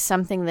about is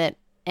something that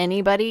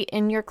anybody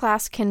in your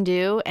class can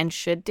do and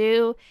should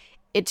do.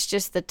 It's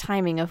just the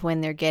timing of when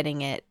they're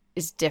getting it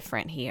is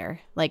different here.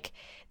 Like,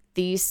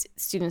 these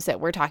students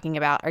that we're talking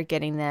about are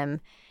getting them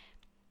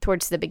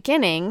towards the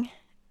beginning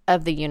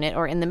of the unit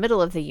or in the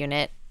middle of the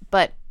unit,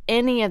 but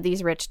any of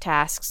these rich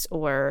tasks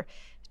or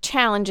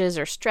challenges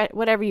or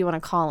whatever you want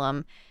to call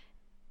them,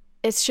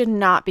 it should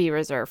not be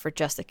reserved for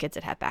just the kids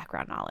that have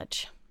background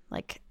knowledge.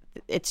 Like,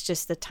 it's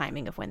just the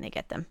timing of when they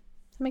get them.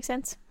 Does that make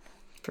sense?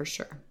 For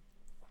sure.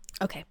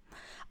 Okay.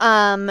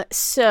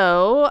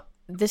 So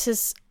this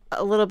is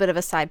a little bit of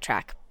a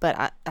sidetrack,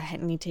 but I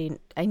need to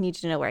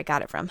know where I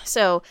got it from.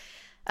 So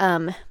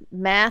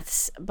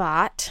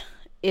MathsBot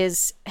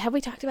is, have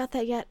we talked about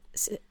that yet?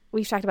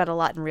 We've talked about it a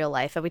lot in real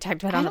life. Have we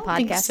talked about it on the podcast? I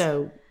don't think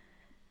so.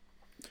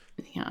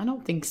 Yeah, I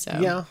don't think so.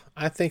 Yeah,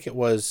 I think it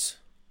was.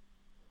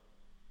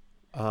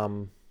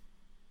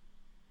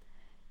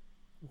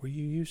 Were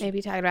you using?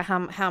 Maybe talking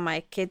about how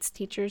my kids'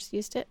 teachers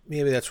used it.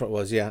 Maybe that's what it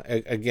was. Yeah.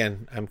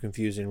 Again, I'm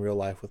confusing real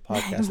life with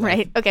podcast life.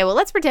 Right. Okay. Well,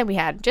 let's pretend we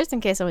had, just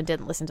in case someone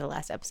didn't listen to the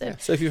last episode. Yeah.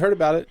 So if you've heard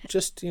about it,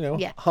 just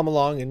hum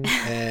along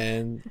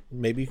and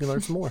maybe you can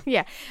learn some more.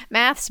 Yeah.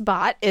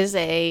 MathsBot is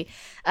a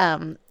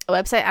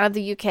website out of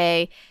the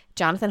UK.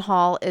 Jonathan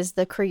Hall is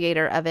the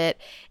creator of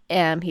it.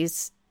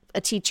 He's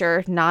a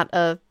teacher, not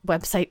a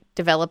website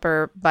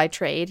developer by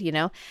trade,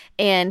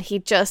 and he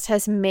just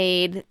has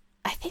made,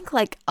 I think,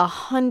 like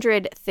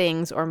 100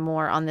 things or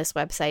more on this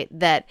website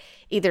that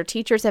either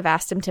teachers have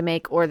asked him to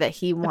make or that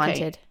he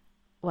wanted. Okay.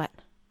 What?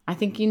 I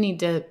think we need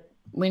to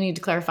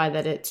clarify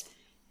that it's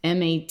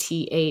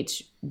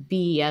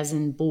MATHB as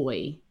in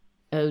boy,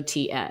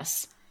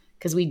 OTS.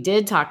 Because we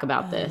did talk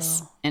about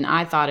this, and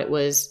I thought it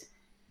was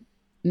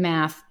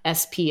Math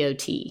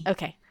SPOT.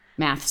 Okay.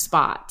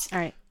 MathsBot. All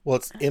right. Well,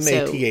 it's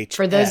MATHS. So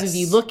for those of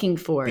you looking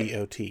for it.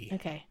 BOT.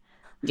 Okay.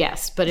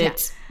 Yes, but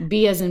it's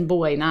B as in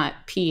boy, not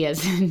P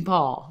as in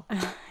Paul.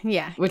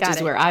 Yeah, which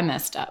is where I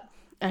messed up.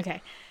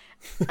 Okay.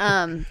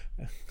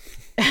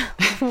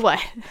 What?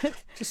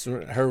 Just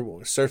her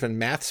surfing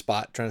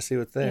MathsBot, trying to see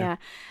what's there. Yeah.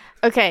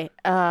 Okay.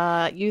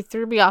 You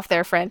threw me off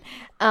there, friend.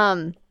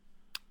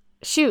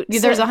 Shoot.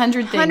 There's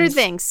 100 things. 100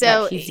 things.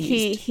 So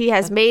he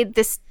has made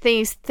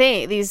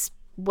these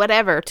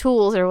whatever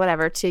tools or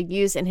whatever to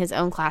use in his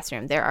own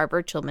classroom. There are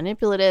virtual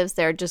manipulatives.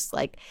 There are just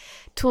like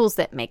tools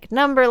that make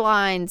number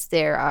lines.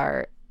 There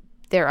are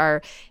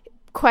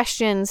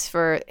questions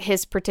for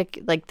his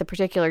the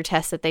particular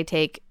test that they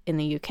take in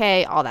the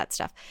UK, all that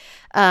stuff.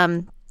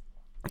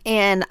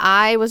 And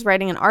I was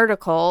writing an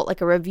article,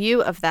 like a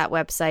review of that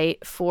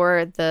website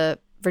for the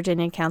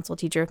Virginia Council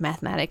Teacher of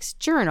Mathematics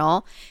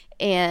Journal.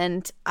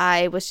 And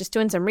I was just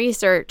doing some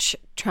research,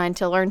 trying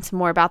to learn some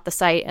more about the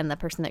site and the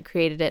person that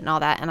created it and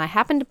all that. And I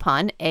happened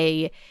upon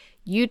a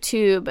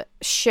YouTube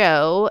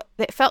show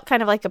that felt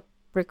kind of like a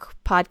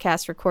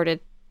podcast recorded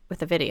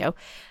with a video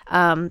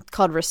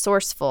called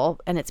Resourceful.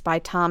 And it's by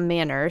Tom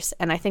Manners.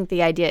 And I think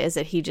the idea is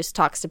that he just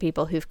talks to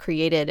people who've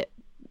created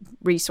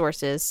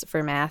resources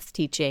for math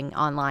teaching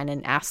online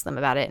and asks them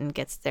about it and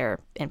gets their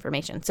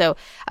information. So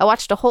I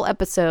watched a whole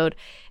episode.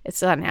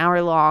 It's an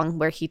hour long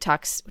where he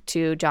talks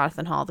to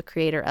Jonathan Hall, the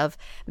creator of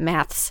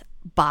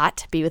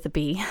MathsBot, B with a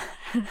B,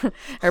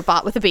 or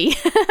bot with a B.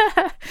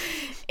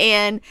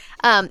 And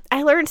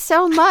I learned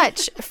so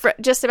much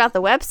just about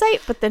the website,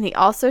 but then he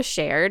also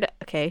shared,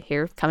 okay,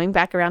 here, coming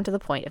back around to the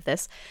point of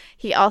this,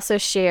 he also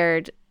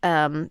shared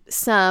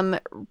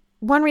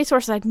one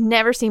resource I'd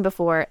never seen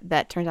before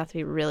that turns out to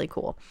be really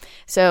cool.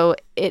 So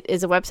it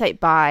is a website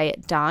by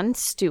Don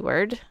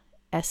Stewart,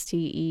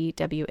 Steward,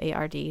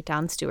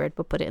 Don Stewart.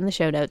 We'll put it in the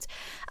show notes.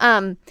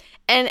 And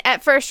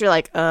at first you're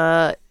like,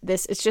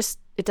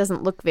 it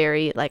doesn't look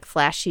very like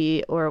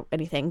flashy or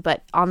anything.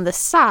 But on the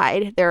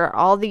side, there are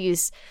all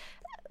these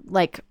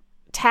like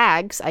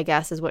tags, I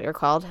guess is what you're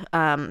called,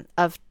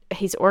 of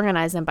he's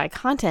organized them by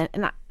content,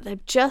 and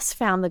I've just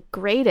found the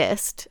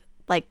greatest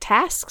like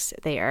tasks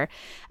there.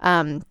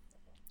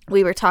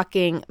 We were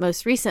talking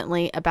most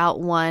recently about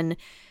one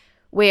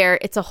where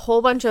it's a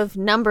whole bunch of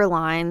number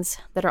lines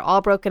that are all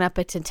broken up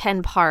into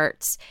 10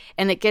 parts,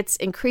 and it gets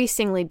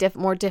increasingly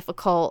more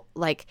difficult.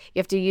 Like you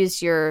have to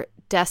use your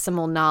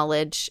decimal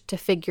knowledge to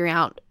figure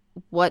out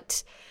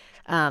what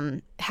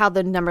how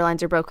the number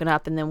lines are broken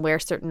up and then where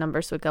certain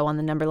numbers would go on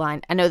the number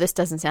line. I know this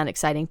doesn't sound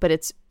exciting, but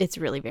it's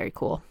really very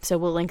cool. So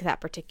we'll link that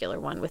particular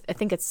one with, I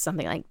think it's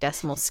something like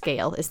Decimal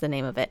Scale is the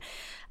name of it.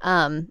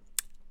 I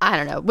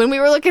don't know. When we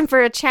were looking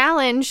for a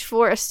challenge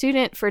for a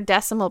student for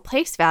decimal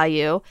place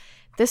value,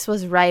 this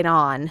was right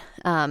on.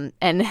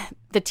 And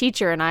the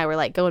teacher and I were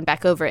like going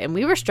back over it, and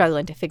we were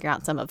struggling to figure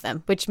out some of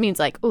them, which means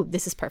like, oh,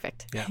 this is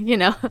perfect. Yeah. You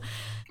know?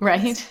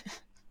 Right.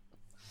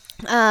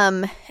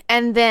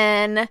 And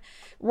then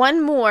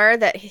one more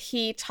that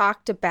he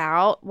talked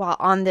about while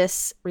on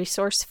this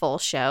resourceful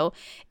show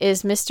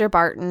is Mr.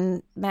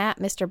 Barton's Math,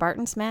 or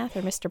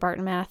Mr.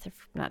 Barton Math, I'm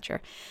not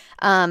sure.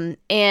 And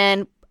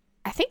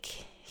I think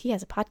he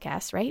has a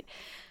podcast, right?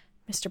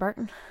 Mr.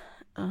 Barton?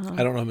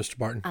 I don't know Mr.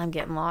 Barton. I'm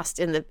getting lost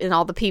in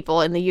all the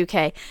people in the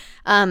UK.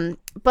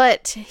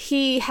 But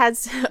he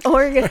has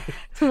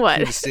what?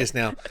 Just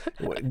now,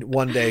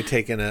 one day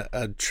taking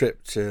a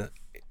trip to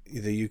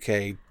the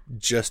UK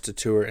just to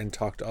tour and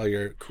talk to all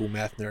your cool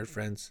math nerd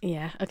friends.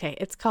 Yeah. Okay.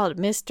 It's called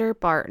Mr.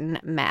 Barton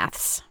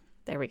Maths.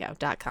 There we go.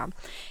 .com.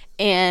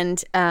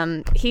 And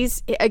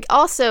he's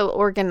also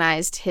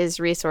organized his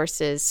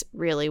resources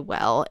really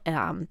well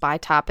by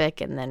topic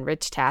and then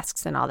rich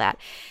tasks and all that.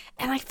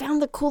 And I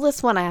found the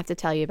coolest one I have to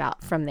tell you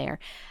about from there.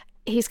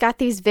 He's got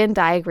these Venn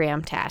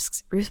diagram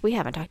tasks. Ruth, we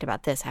haven't talked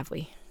about this, have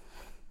we?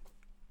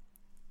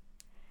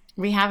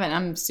 We haven't.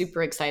 I'm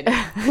super excited.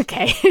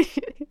 Okay.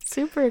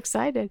 Super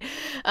excited.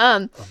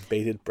 A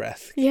bated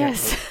breath.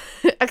 Yes.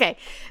 Okay.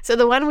 So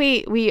the one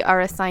we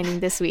are assigning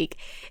this week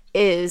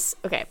is,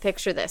 okay,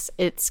 picture this.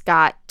 It's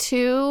got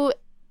two,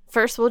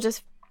 first we'll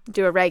just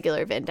do a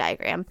regular Venn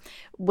diagram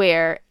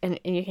where, and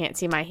you can't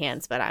see my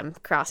hands, but I'm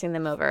crossing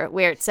them over,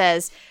 where it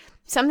says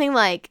something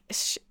like,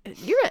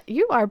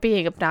 you are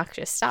being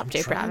obnoxious. Stop,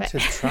 Jay Pravitt.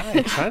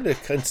 Trying to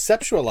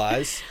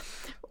conceptualize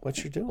what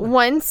you're doing.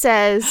 One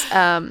says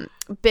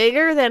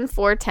bigger than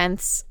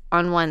 4/10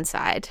 on one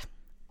side,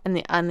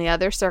 and on the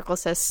other circle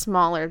says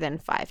smaller than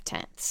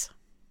 5/10.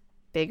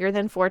 Bigger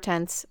than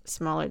 4/10,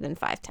 smaller than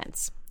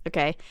 5/10.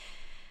 Okay.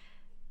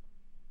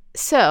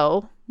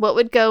 So what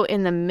would go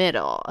in the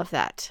middle of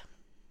that?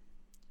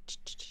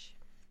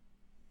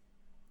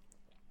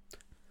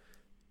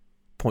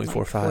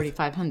 0.45.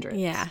 4,500.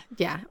 Yeah.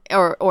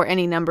 Or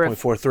any number of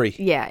 0.43.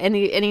 Yeah,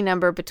 any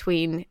number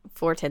between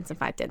 4/10 and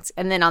 5/10.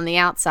 And then on the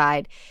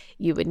outside,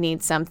 you would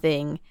need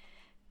something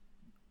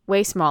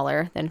way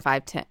smaller than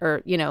 5/10,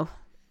 or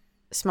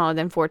smaller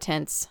than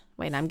 4/10.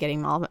 Wait, I'm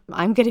getting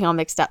all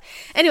mixed up.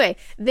 Anyway,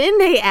 then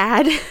they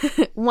add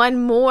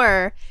one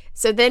more.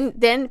 So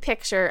then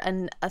picture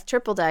a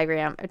triple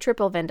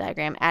Venn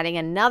diagram, adding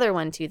another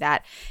one to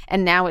that,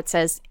 and now it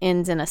says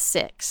ends in a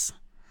 6.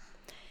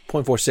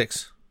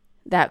 0.46.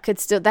 That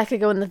could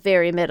go in the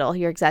very middle.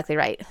 You're exactly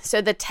right.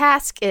 So the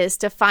task is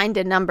to find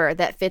a number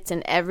that fits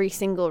in every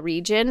single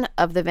region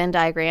of the Venn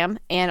diagram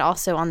and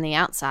also on the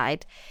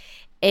outside.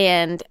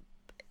 And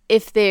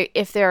if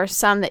there are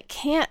some that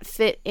can't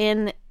fit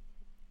in,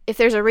 if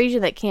there's a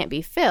region that can't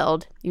be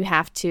filled, you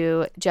have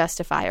to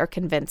justify or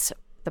convince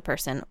the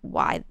person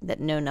why that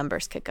no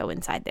numbers could go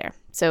inside there.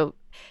 So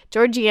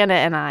Georgiana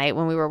and I,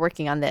 when we were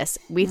working on this,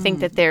 we think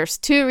that there's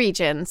 2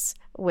 regions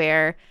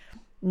where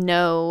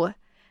no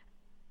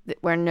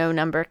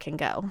number can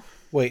go.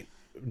 Wait,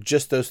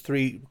 just those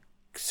 3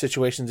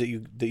 situations that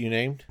you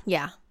named?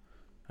 Yeah.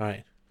 All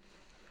right.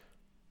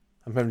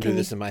 I'm having to do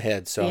this in my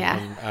head, so yeah.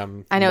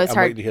 I know it's I'm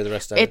hard. waiting to hear the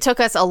rest of it. It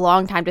took us a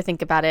long time to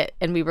think about it,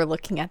 and we were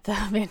looking at the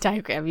Venn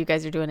diagram. You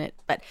guys are doing it,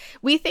 but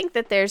we think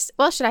that there's.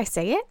 Well, should I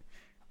say it,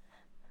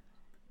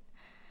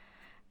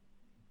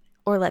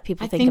 or let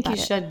people think about it? I think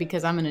you should,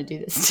 because I'm going to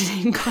do this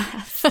today in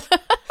class.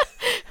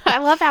 I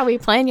love how we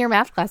plan your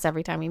math class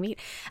every time we meet.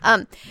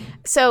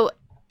 So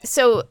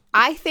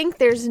I think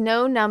there's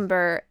no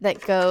number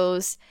that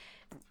goes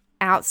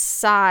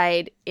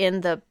outside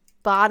in the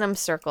bottom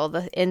circle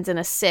that ends in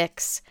a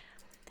 6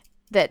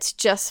 that's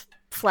just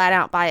flat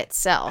out by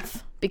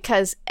itself,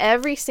 because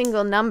every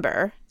single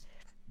number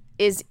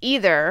is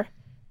either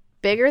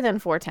bigger than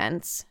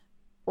 4/10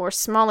 or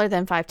smaller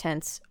than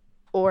 5/10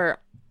 or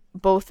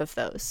both of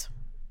those.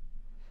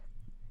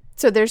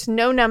 So there's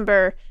no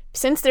number,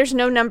 since there's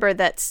no number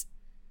that's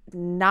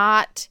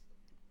not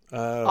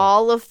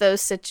all of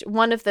those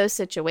one of those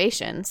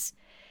situations,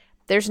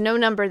 there's no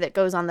number that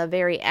goes on the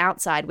very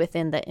outside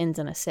within the ends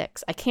in a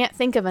 6. I can't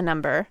think of a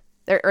number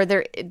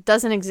it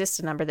doesn't exist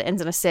a number that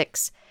ends in a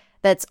 6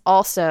 that's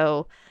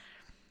also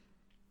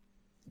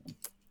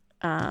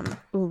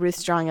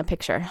Ruth's drawing a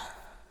picture.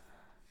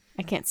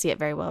 I can't see it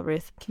very well,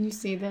 Ruth. Can you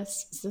see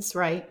this? Is this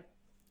right?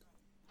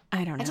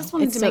 I don't know. I just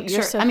wanted to make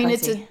sure. So I mean,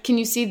 fuzzy. can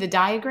you see the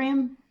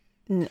diagram?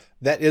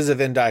 That is a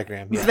Venn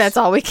diagram. Yes. That's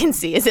all we can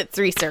see. Is it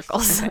 3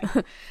 circles?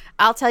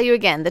 I'll tell you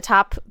again. The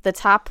top.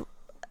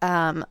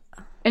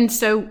 And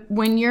so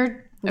when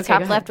you're The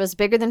top left was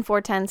bigger than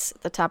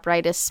 4/10. The top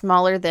right is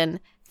smaller than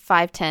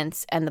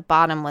 5/10, and the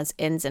bottom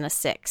ends in a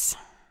 6.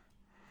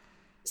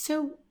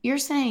 So you're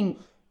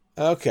saying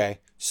Okay.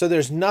 So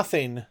there's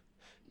nothing,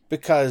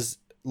 because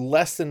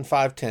less than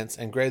 5/10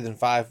 and greater than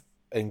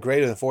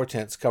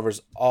 4/10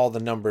 covers all the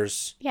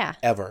numbers Yeah.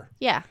 ever.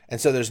 Yeah.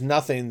 And so there's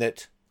nothing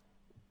that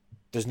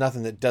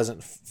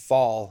doesn't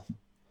fall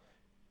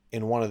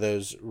in one of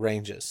those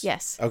ranges.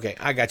 Yes. Okay,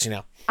 I got you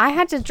now. I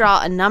had to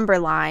draw a number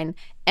line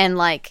and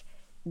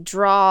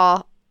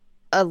draw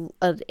an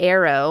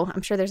arrow.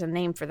 I'm sure there's a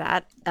name for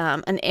that.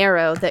 An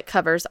arrow that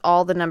covers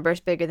all the numbers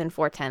bigger than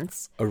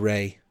 4/10.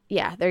 Array.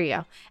 Yeah, there you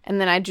go.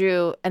 And then I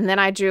drew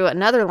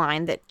another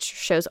line that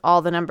shows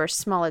all the numbers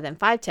smaller than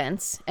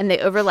 5/10, and they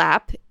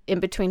overlap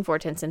in between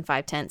 4/10 and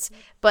 5/10.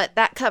 But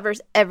that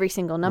covers every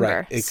single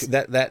number. Right.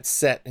 That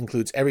set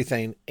includes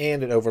everything,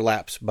 and it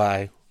overlaps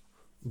by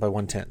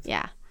 1/10.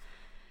 Yeah.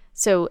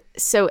 So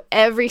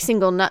every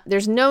single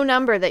there's no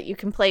number that you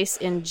can place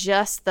in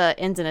just the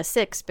ends in a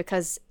 6,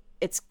 because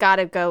it's got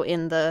to go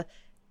in the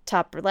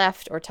top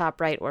left or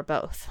top right or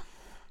both.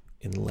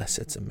 Unless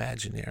it's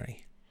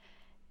imaginary.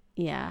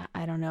 Yeah,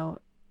 I don't know.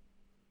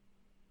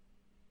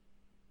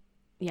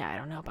 Yeah, I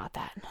don't know about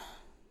that.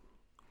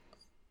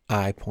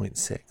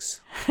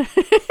 I.6.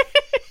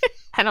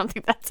 I don't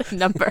think that's a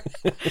number.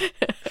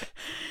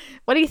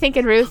 What are you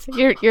thinking, Ruth?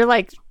 You're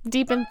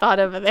deep in thought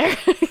over there.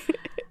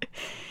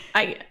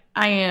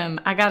 I am.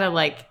 I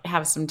gotta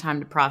have some time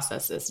to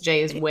process this.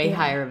 Jay is way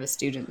higher of a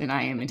student than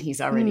I am, and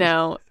he's already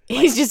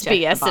he's just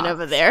BSing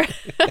over there.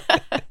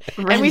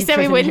 And we said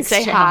we wouldn't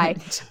say hi.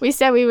 We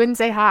said we wouldn't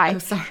say hi. I'm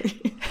sorry.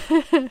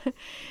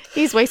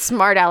 He's way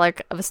smart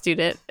aleck of a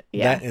student.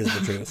 Yeah. That is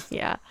the truth.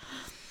 Yeah.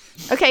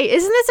 Okay,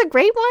 isn't this a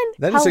great one?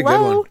 That is a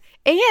good one.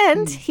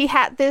 And he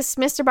had this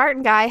Mr.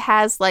 Barton guy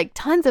has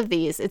tons of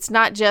these. It's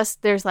not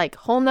just there's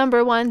whole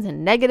number ones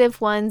and negative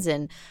ones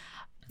and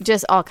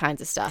just all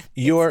kinds of stuff.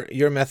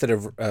 Your method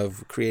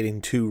of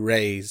creating 2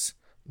 rays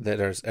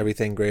that are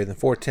everything greater than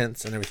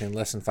 4/10 and everything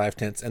less than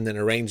 5/10, and then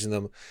arranging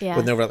them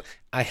with no overlap.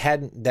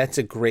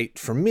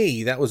 For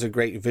me, that was a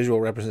great visual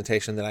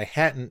representation that I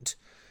hadn't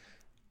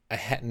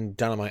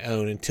done on my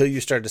own until you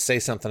started to say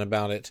something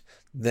about it.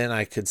 Then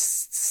I could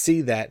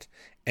see that,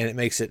 and it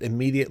makes it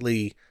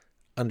immediately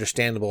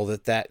understandable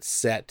that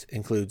set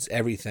includes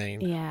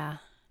everything. Yeah.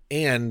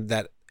 And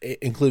that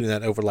including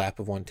that overlap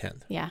of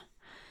 1/10. Yeah.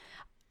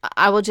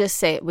 I will just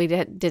say we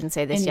didn't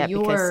say this yet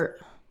because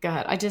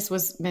God, I just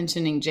was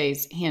mentioning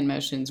Jay's hand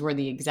motions were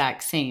the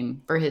exact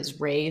same for his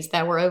rays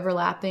that were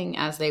overlapping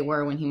as they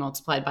were when he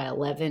multiplied by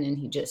 11 and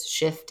he just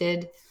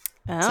shifted.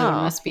 So there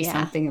must be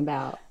something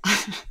about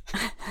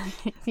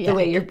the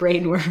way your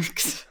brain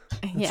works.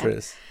 Yeah.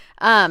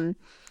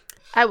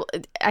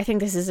 I think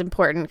this is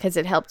important because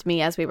it helped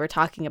me as we were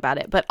talking about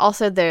it. But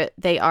also,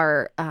 they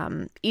are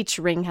each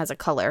ring has a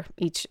color.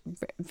 Each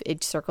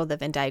circle, the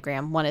Venn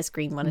diagram. One is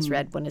green, one is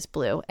red, one is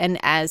blue. And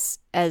as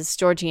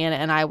Georgiana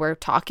and I were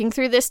talking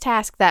through this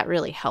task, that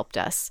really helped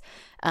us.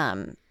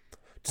 To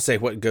say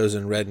what goes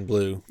in red and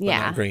blue, but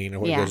not green, or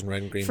what goes in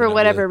red and green for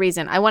whatever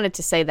reason. I wanted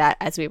to say that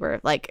as we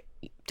were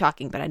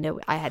talking, but I know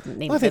I hadn't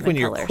named. Well, I think when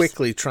colors. You're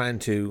quickly trying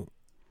to.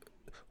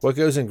 What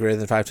goes in greater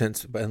than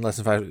 5/10 and less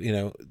than 5,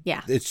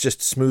 it's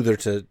just smoother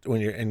to when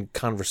you're in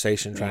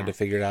conversation trying to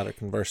figure it out or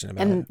conversing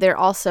about it. And they're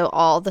also,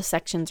 all the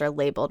sections are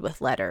labeled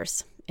with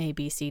letters, A,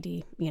 B, C,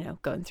 D,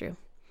 going through.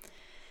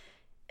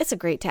 It's a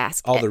great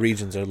task. All the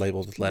regions are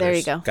labeled with letters. There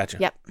you go.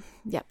 Gotcha.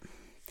 Yep.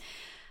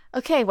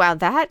 Okay, wow,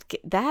 that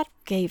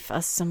gave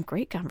us some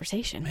great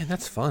conversation. Man,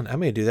 that's fun. I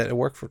may do that at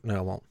work. No,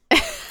 I won't.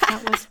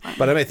 That was fun.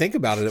 But I may think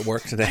about it at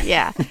work today.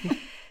 Yeah.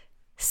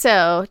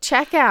 So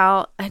check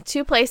out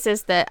 2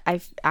 places that I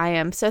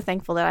am so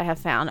thankful that I have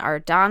found are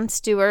Don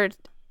Stewart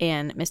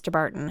and Mr.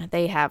 Barton.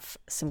 They have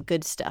some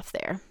good stuff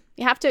there.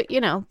 You have to,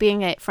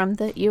 being from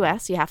the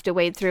U.S., you have to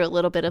wade through a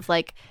little bit of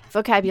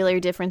vocabulary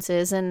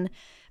differences,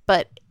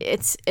 but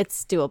it's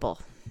doable.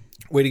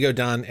 Way to go,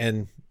 Don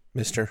and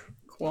Mr.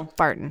 Cool.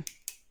 Barton.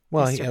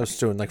 Well, I was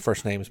doing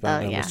first names, but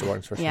I don't know Mr.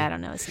 Barton's first name. Yeah, I don't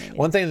know his name.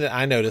 One thing that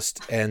I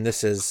noticed, and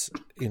this is,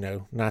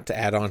 not to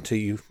add on to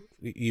you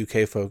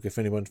UK folk, if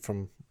anyone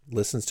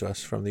listens to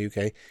us from the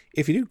UK,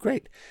 if you do,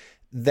 great.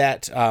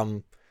 That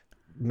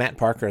Matt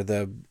Parker,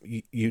 the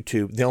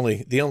YouTube,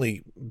 the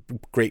only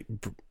great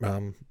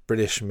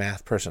British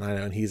math person I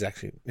know, and he's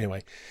actually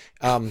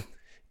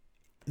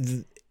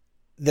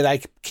that I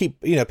keep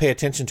pay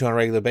attention to on a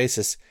regular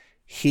basis.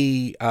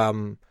 He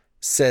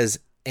says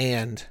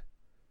 "and"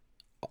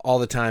 all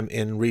the time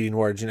in reading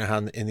words. You know how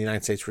in the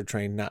United States we're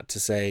trained not to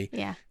say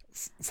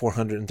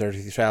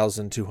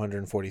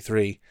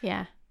 430,243.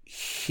 Yeah.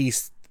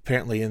 He's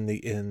apparently in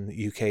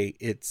the UK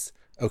it's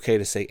okay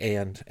to say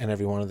and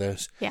every one of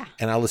those. Yeah.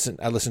 And I listened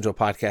to a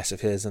podcast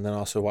of his and then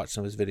also watched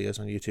some of his videos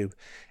on YouTube.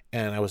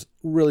 And I was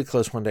really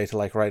close one day to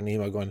write an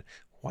email going,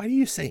 why do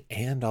you say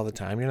and all the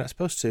time? You're not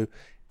supposed to.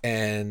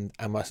 And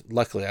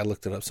luckily I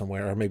looked it up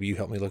somewhere, or maybe you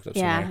helped me look it up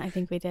Yeah, somewhere. I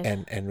think we did.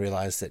 And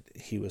realized that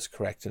he was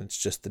correct. And it's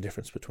just the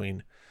difference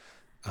between,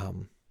 I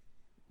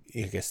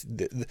guess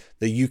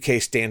the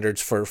UK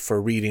standards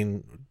for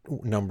reading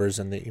numbers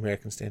and the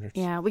American standards.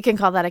 Yeah, we can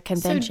call that a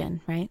convention,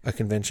 right? A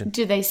convention.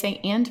 Do they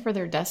say and for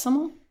their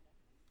decimal?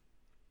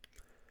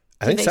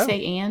 I think so. Do they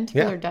say and for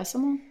their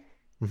decimal?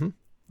 Mm-hmm.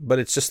 But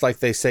it's just like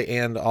they say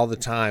and all the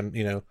time,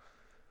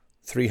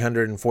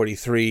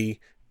 343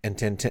 and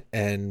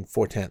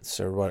 4/10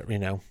 or what,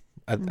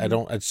 I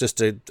don't, it's just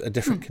a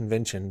different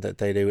convention that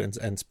they do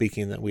and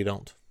speaking that we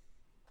don't.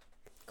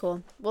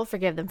 Cool. We'll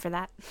forgive them for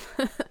that.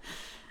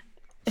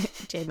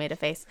 Jade made a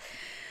face.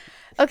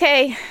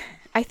 Okay.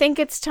 I think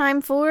it's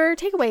time for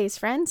takeaways,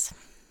 friends.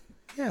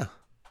 Yeah.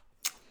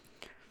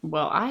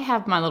 Well, I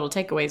have my little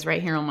takeaways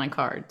right here on my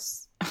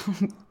cards.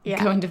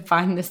 Yeah. Going to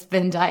find this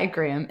Venn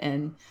diagram,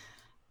 and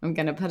I'm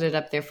going to put it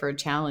up there for a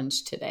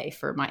challenge today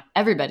for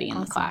everybody in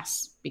the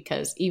class,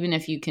 because even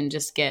if you can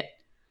just get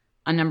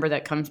a number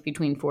that comes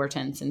between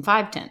 4/10 and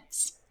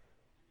 5/10,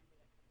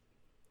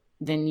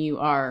 then you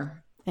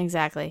are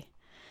exactly,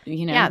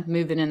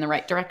 moving in the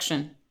right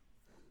direction.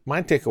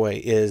 My takeaway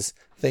is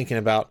thinking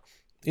about,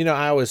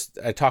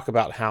 I talk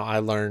about how I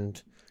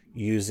learned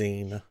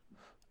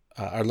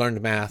I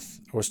learned math,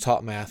 or was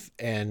taught math,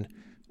 and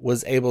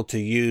was able to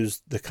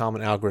use the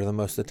common algorithm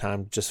most of the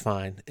time just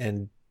fine,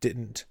 and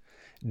didn't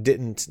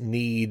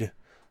need,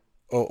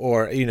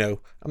 or I'm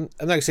not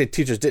gonna say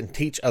teachers didn't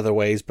teach other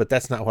ways, but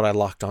that's not what I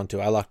locked onto.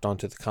 I locked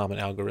onto the common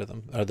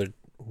algorithm, or the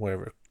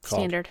whatever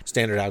called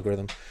standard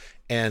algorithm,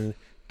 and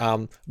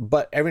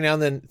but every now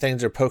and then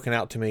things are poking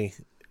out to me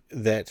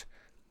that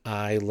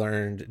I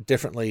learned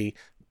differently,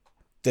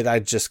 that I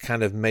just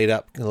kind of made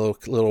up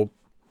little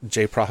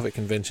J-Profit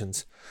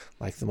conventions,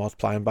 like the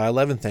multiplying by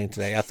 11 thing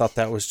today. I thought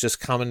that was just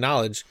common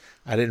knowledge.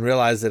 I didn't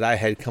realize that I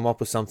had come up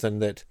with something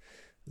that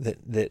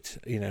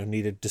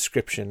needed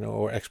description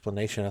or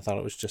explanation. I thought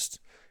it was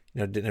just,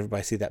 didn't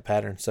everybody see that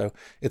pattern? So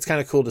it's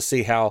kind of cool to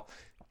see how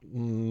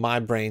my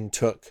brain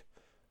took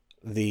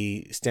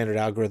the standard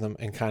algorithm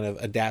and kind of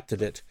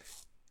adapted it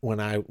when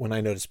I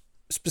noticed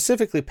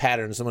specifically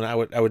patterns, and when I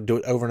would do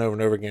it over and over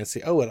and over again and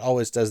see, oh, it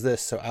always does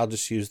this, so I'll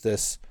just use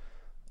this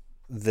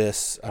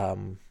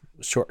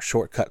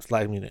shortcut.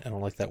 I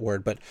don't like that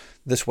word, but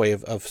this way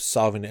of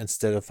solving it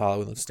instead of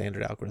following the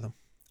standard algorithm.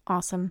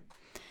 Awesome.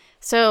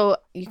 So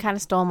you kind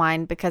of stole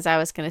mine, because I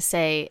was going to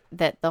say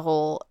that the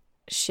whole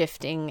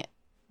shifting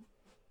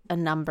a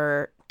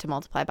number to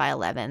multiply by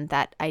 11,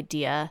 that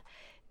idea,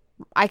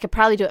 I could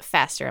probably do it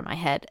faster in my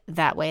head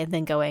that way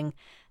than going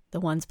the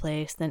ones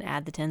place, then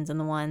add the tens and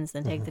the ones,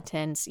 then take the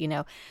tens,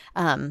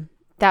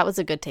 that was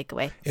a good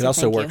takeaway. It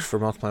also works for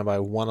multiplying by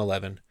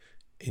 111,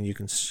 and you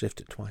can shift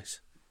it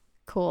twice.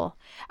 Cool.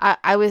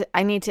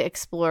 I need to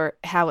explore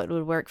how it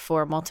would work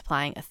for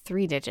multiplying a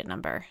 3-digit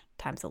number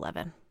times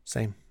 11.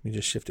 Same. You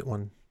just shift it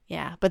one.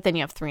 Yeah, but then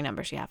you have 3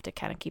 numbers you have to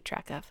kind of keep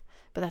track of.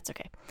 But that's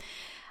okay.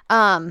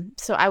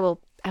 So I will.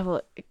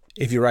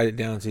 If you write it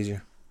down, it's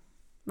easier.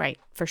 Right,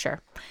 for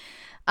sure.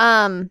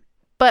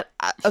 But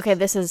okay,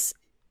 this is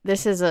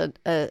a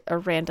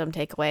random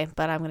takeaway,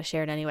 but I'm going to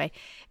share it anyway.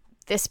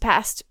 This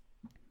past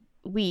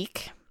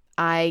week,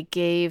 I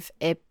gave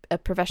a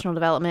professional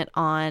development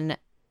on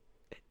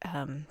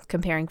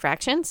comparing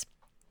fractions,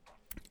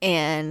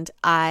 and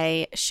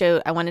I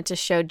wanted to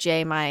show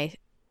Jay my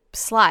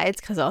slides,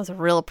 because I was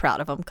real proud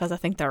of them, because I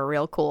think they're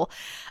real cool,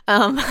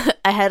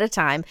 ahead of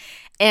time.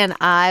 And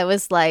I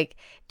was like,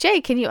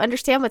 Jay, can you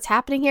understand what's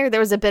happening here? There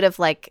was a bit of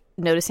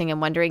noticing and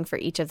wondering for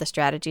each of the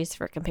strategies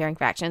for comparing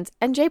fractions,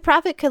 and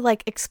J-Profit could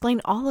explain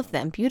all of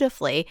them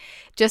beautifully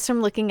just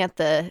from looking at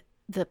the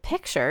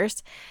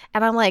pictures.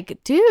 And I'm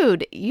like,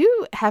 dude,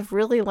 you have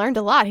really learned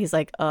a lot. He's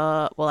like,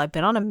 well, I've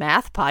been on a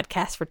math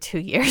podcast for 2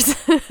 years.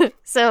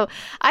 So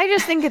I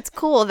just think it's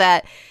cool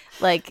that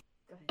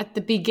at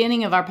the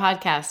beginning of our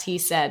podcast, he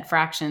said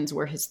fractions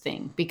were his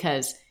thing,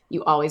 because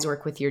you always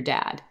work with your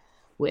dad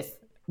with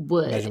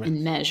wood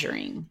and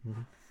measuring.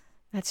 Mm-hmm.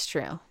 That's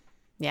true.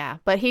 Yeah,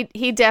 but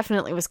he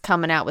definitely was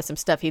coming out with some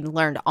stuff he'd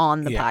learned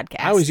on the podcast.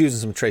 I was using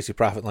some Tracy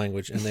Profit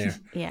language in there.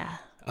 Yeah.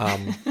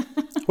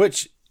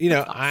 Which,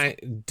 I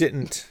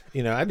didn't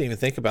even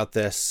think about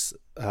this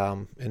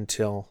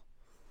until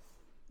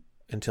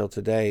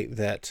today,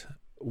 that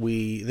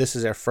this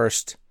is our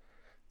first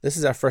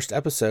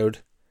episode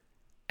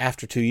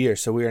after 2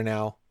 years. So we are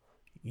now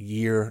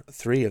year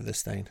 3 of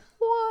this thing.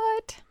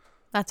 What?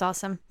 That's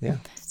awesome. Yeah.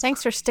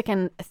 Thanks for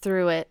sticking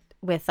through it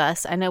with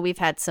us. I know we've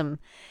had some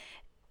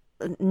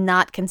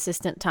not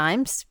consistent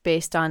times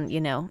based on,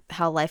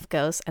 how life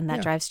goes, and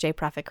that drives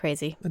J-Profit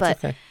crazy.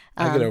 That's okay.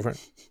 I'll get over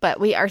it. But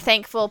we are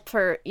thankful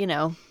for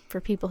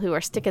people who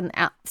are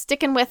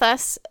sticking with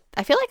us.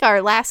 I feel like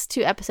our last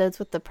 2 episodes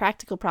with the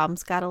practical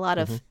problems got a lot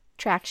of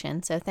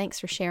traction. So thanks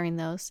for sharing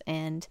those.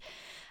 And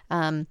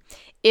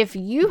if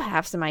you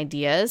have some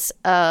ideas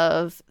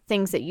of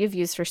things that you've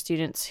used for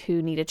students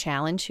who need a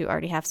challenge, who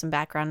already have some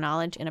background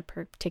knowledge in a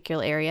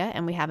particular area,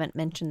 and we haven't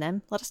mentioned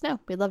them, let us know.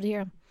 We'd love to hear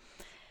them.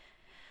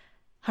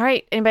 All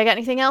right. Anybody got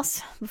anything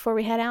else before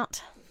we head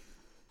out?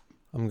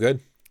 I'm good.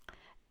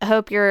 I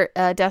hope your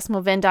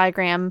decimal Venn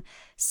diagram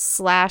 /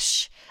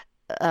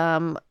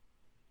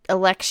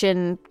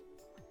 election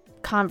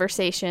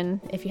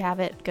conversation, if you have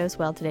it, goes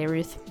well today,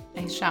 Ruth.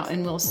 I shall,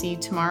 and we'll see you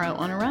tomorrow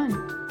on a run.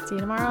 See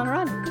you tomorrow on a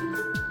run.